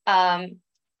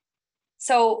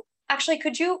 So actually,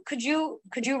 could you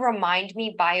remind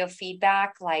me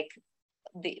biofeedback, like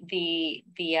the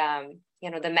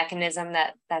mechanism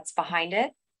that's behind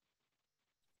it?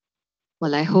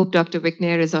 Well, I hope Dr.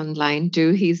 Wickner is online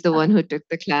too. He's the one who took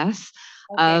the class.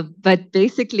 Okay. But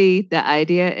basically, the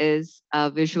idea is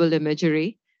visual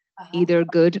imagery, either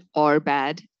good or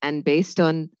bad. And based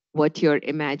on what you're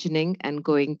imagining and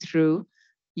going through,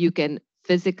 you can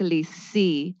physically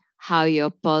see how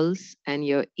your pulse and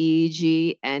your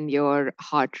EEG and your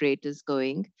heart rate is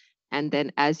going. And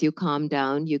then as you calm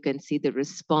down, you can see the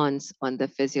response on the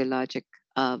physiologic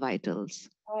vitals.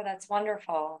 Oh, that's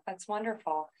wonderful. That's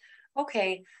wonderful.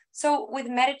 Okay. So with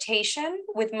meditation,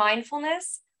 with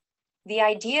mindfulness, the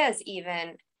idea is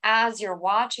even as you're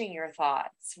watching your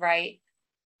thoughts, right?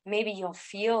 Maybe you'll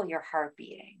feel your heart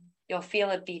beating. You'll feel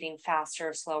it beating faster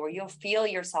or slower. You'll feel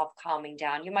yourself calming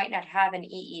down. You might not have an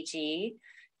EEG.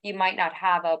 You might not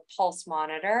have a pulse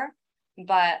monitor,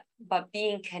 but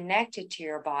being connected to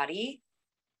your body,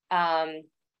 and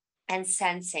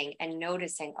sensing and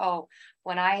noticing, oh,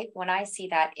 when I see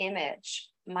that image,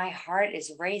 my heart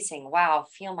is racing. Wow,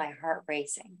 feel my heart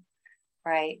racing,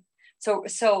 right?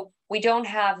 So we don't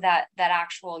have that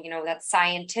actual, that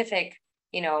scientific,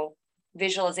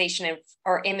 visualization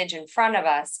or image in front of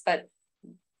us, but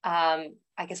I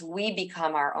guess we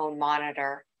become our own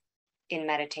monitor in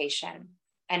meditation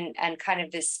and kind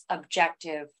of this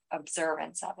objective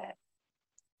observance of it.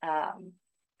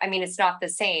 I mean, it's not the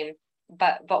same,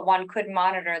 but one could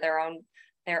monitor their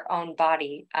own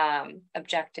body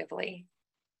objectively.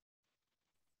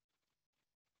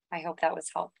 I hope that was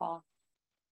helpful.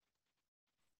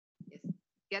 Yes.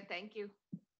 Yeah, thank you.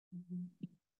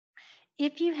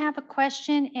 If you have a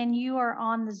question and you are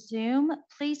on the Zoom,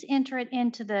 please enter it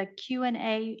into the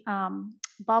Q&A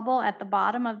bubble at the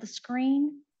bottom of the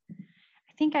screen.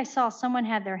 I think I saw someone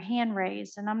had their hand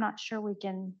raised, and I'm not sure we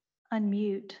can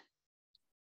unmute.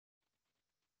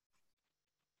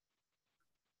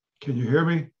 Can you hear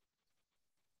me?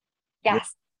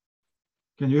 Yes.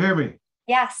 Can you hear me?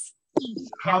 Yes.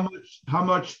 How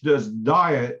much does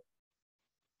diet,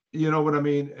 you know what I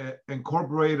mean,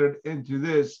 incorporated into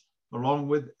this along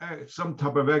with some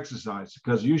type of exercise?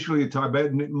 Because usually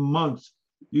Tibetan monks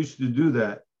used to do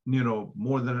that,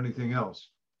 more than anything else.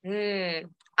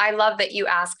 I love that you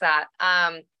asked that.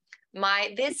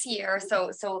 This year,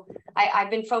 so I've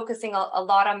been focusing a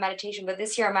lot on meditation, but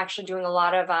this year I'm actually doing a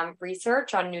lot of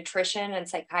research on nutrition and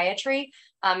psychiatry.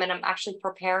 And I'm actually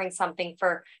preparing something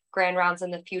for grand rounds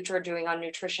in the future, doing on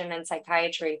nutrition and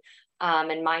psychiatry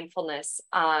and mindfulness.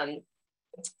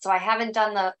 So I haven't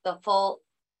done the full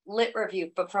lit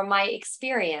review, but from my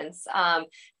experience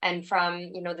and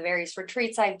from the various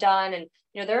retreats I've done, and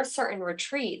there are certain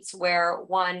retreats where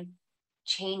one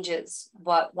changes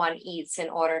what one eats in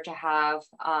order to have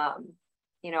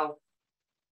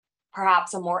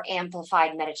perhaps a more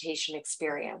amplified meditation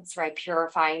experience, right?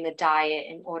 Purifying the diet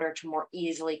in order to more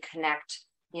easily connect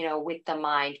with the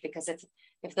mind, because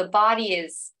if the body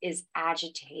is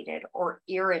agitated or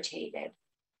irritated,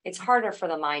 it's harder for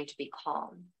the mind to be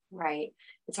calm, right?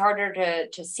 It's harder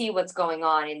to see what's going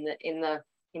on in the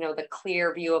the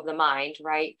clear view of the mind,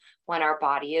 right? When our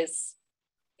body is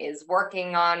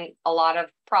working on a lot of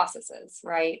processes,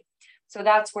 right? So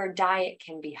that's where diet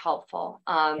can be helpful.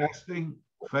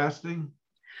 Fasting.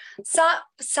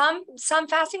 Some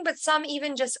fasting, but some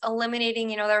even just eliminating.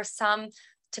 There are some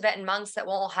Tibetan monks that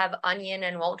won't have onion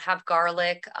and won't have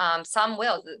garlic. Some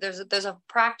will. There's a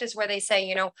practice where they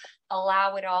say,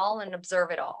 allow it all and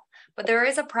observe it all. But there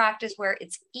is a practice where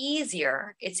it's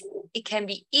easier. It can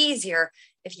be easier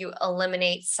if you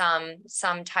eliminate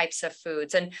some types of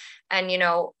foods. And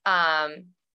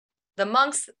the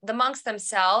monks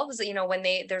themselves, when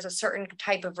there's a certain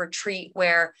type of retreat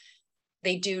where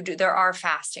they there are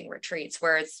fasting retreats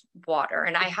where it's water.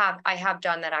 And I have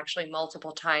done that actually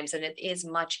multiple times, and it is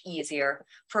much easier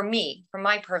for me, from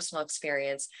my personal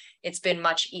experience. It's been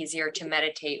much easier to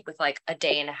meditate with like a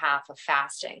day and a half of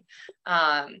fasting.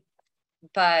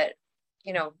 But,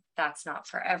 that's not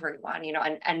for everyone,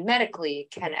 and medically,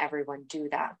 can everyone do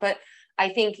that? But I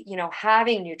think,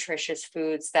 having nutritious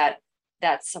foods that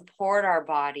support our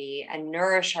body and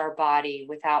nourish our body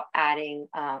without adding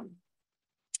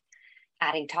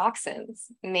toxins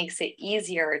makes it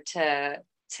easier to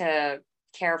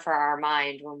care for our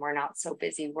mind when we're not so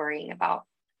busy worrying about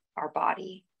our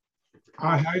body.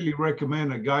 I highly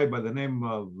recommend a guy by the name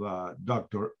of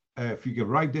Dr. If you can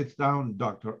write this down,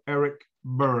 Dr. Eric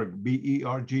Berg,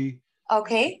 B-E-R-G.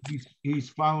 Okay. He's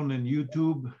found in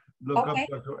YouTube. Look Okay. up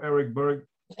Dr. Eric Berg.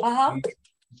 Uh-huh.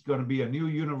 It's going to be a new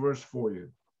universe for you.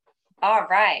 All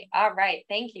right. All right.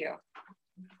 Thank you.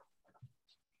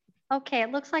 Okay,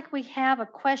 it looks like we have a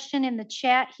question in the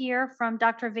chat here from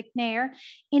Dr. Vicnair.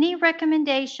 Any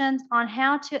recommendations on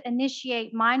how to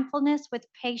initiate mindfulness with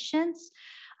patients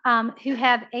who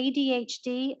have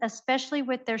ADHD, especially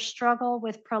with their struggle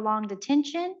with prolonged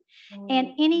attention,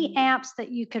 and any apps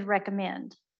that you could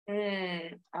recommend?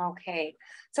 Okay.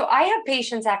 So I have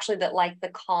patients actually that like the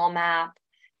Calm app.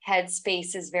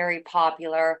 Headspace is very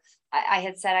popular. I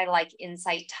had said I like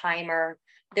Insight Timer.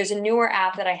 There's a newer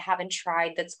app that I haven't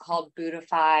tried that's called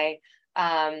Buddhify.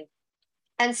 And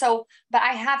so, but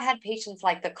I have had patients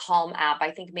like the Calm app.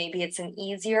 I think maybe it's an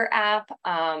easier app.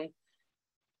 I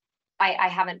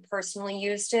haven't personally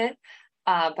used it,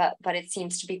 but it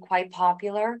seems to be quite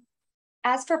popular.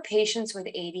 As for patients with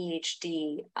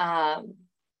ADHD,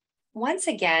 once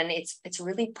again, it's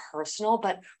really personal,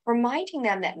 but reminding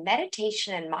them that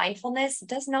meditation and mindfulness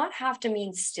does not have to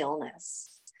mean stillness.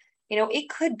 You know, it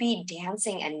could be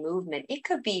dancing and movement. It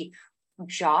could be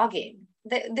jogging.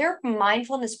 Their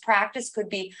mindfulness practice could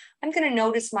be, I'm going to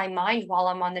notice my mind while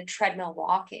I'm on the treadmill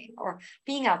walking, or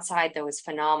being outside, though, is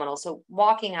phenomenal. So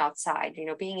walking outside, you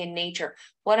know, being in nature.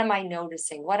 What am I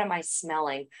noticing? What am I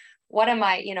smelling? What am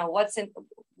I, you know, what's in,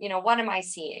 you know, what am I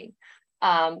seeing?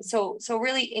 So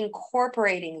really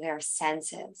incorporating their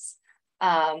senses,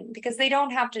 because they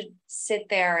don't have to sit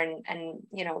there and,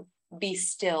 you know, be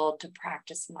still to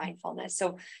practice mindfulness.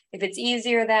 So if it's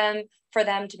easier for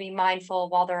them to be mindful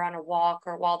while they're on a walk,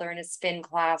 or while they're in a spin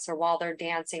class, or while they're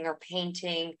dancing or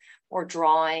painting or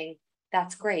drawing,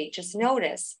 that's great. Just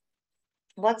notice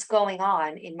what's going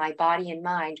on in my body and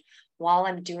mind while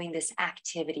I'm doing this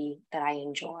activity that I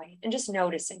enjoy, and just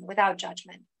noticing without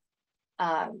judgment.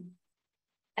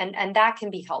 And that can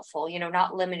be helpful, you know,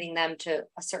 not limiting them to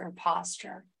a certain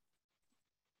posture.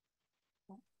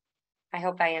 I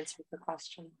hope I answered the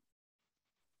question.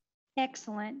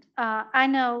 Excellent. I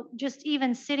know just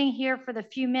even sitting here for the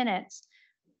few minutes,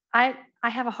 I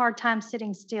have a hard time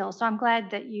sitting still. So I'm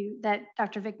glad that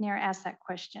Dr. Vicnair asked that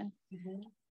question. Mm-hmm.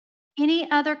 Any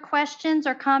other questions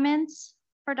or comments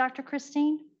for Dr.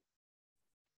 Christine?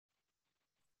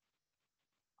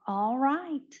 All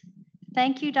right.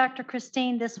 Thank you, Dr.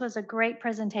 Christine. This was a great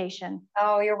presentation.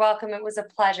 Oh, you're welcome. It was a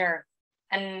pleasure.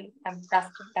 And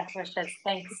best wishes.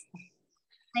 Thanks.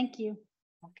 Thank you.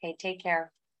 Okay, take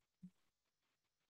care.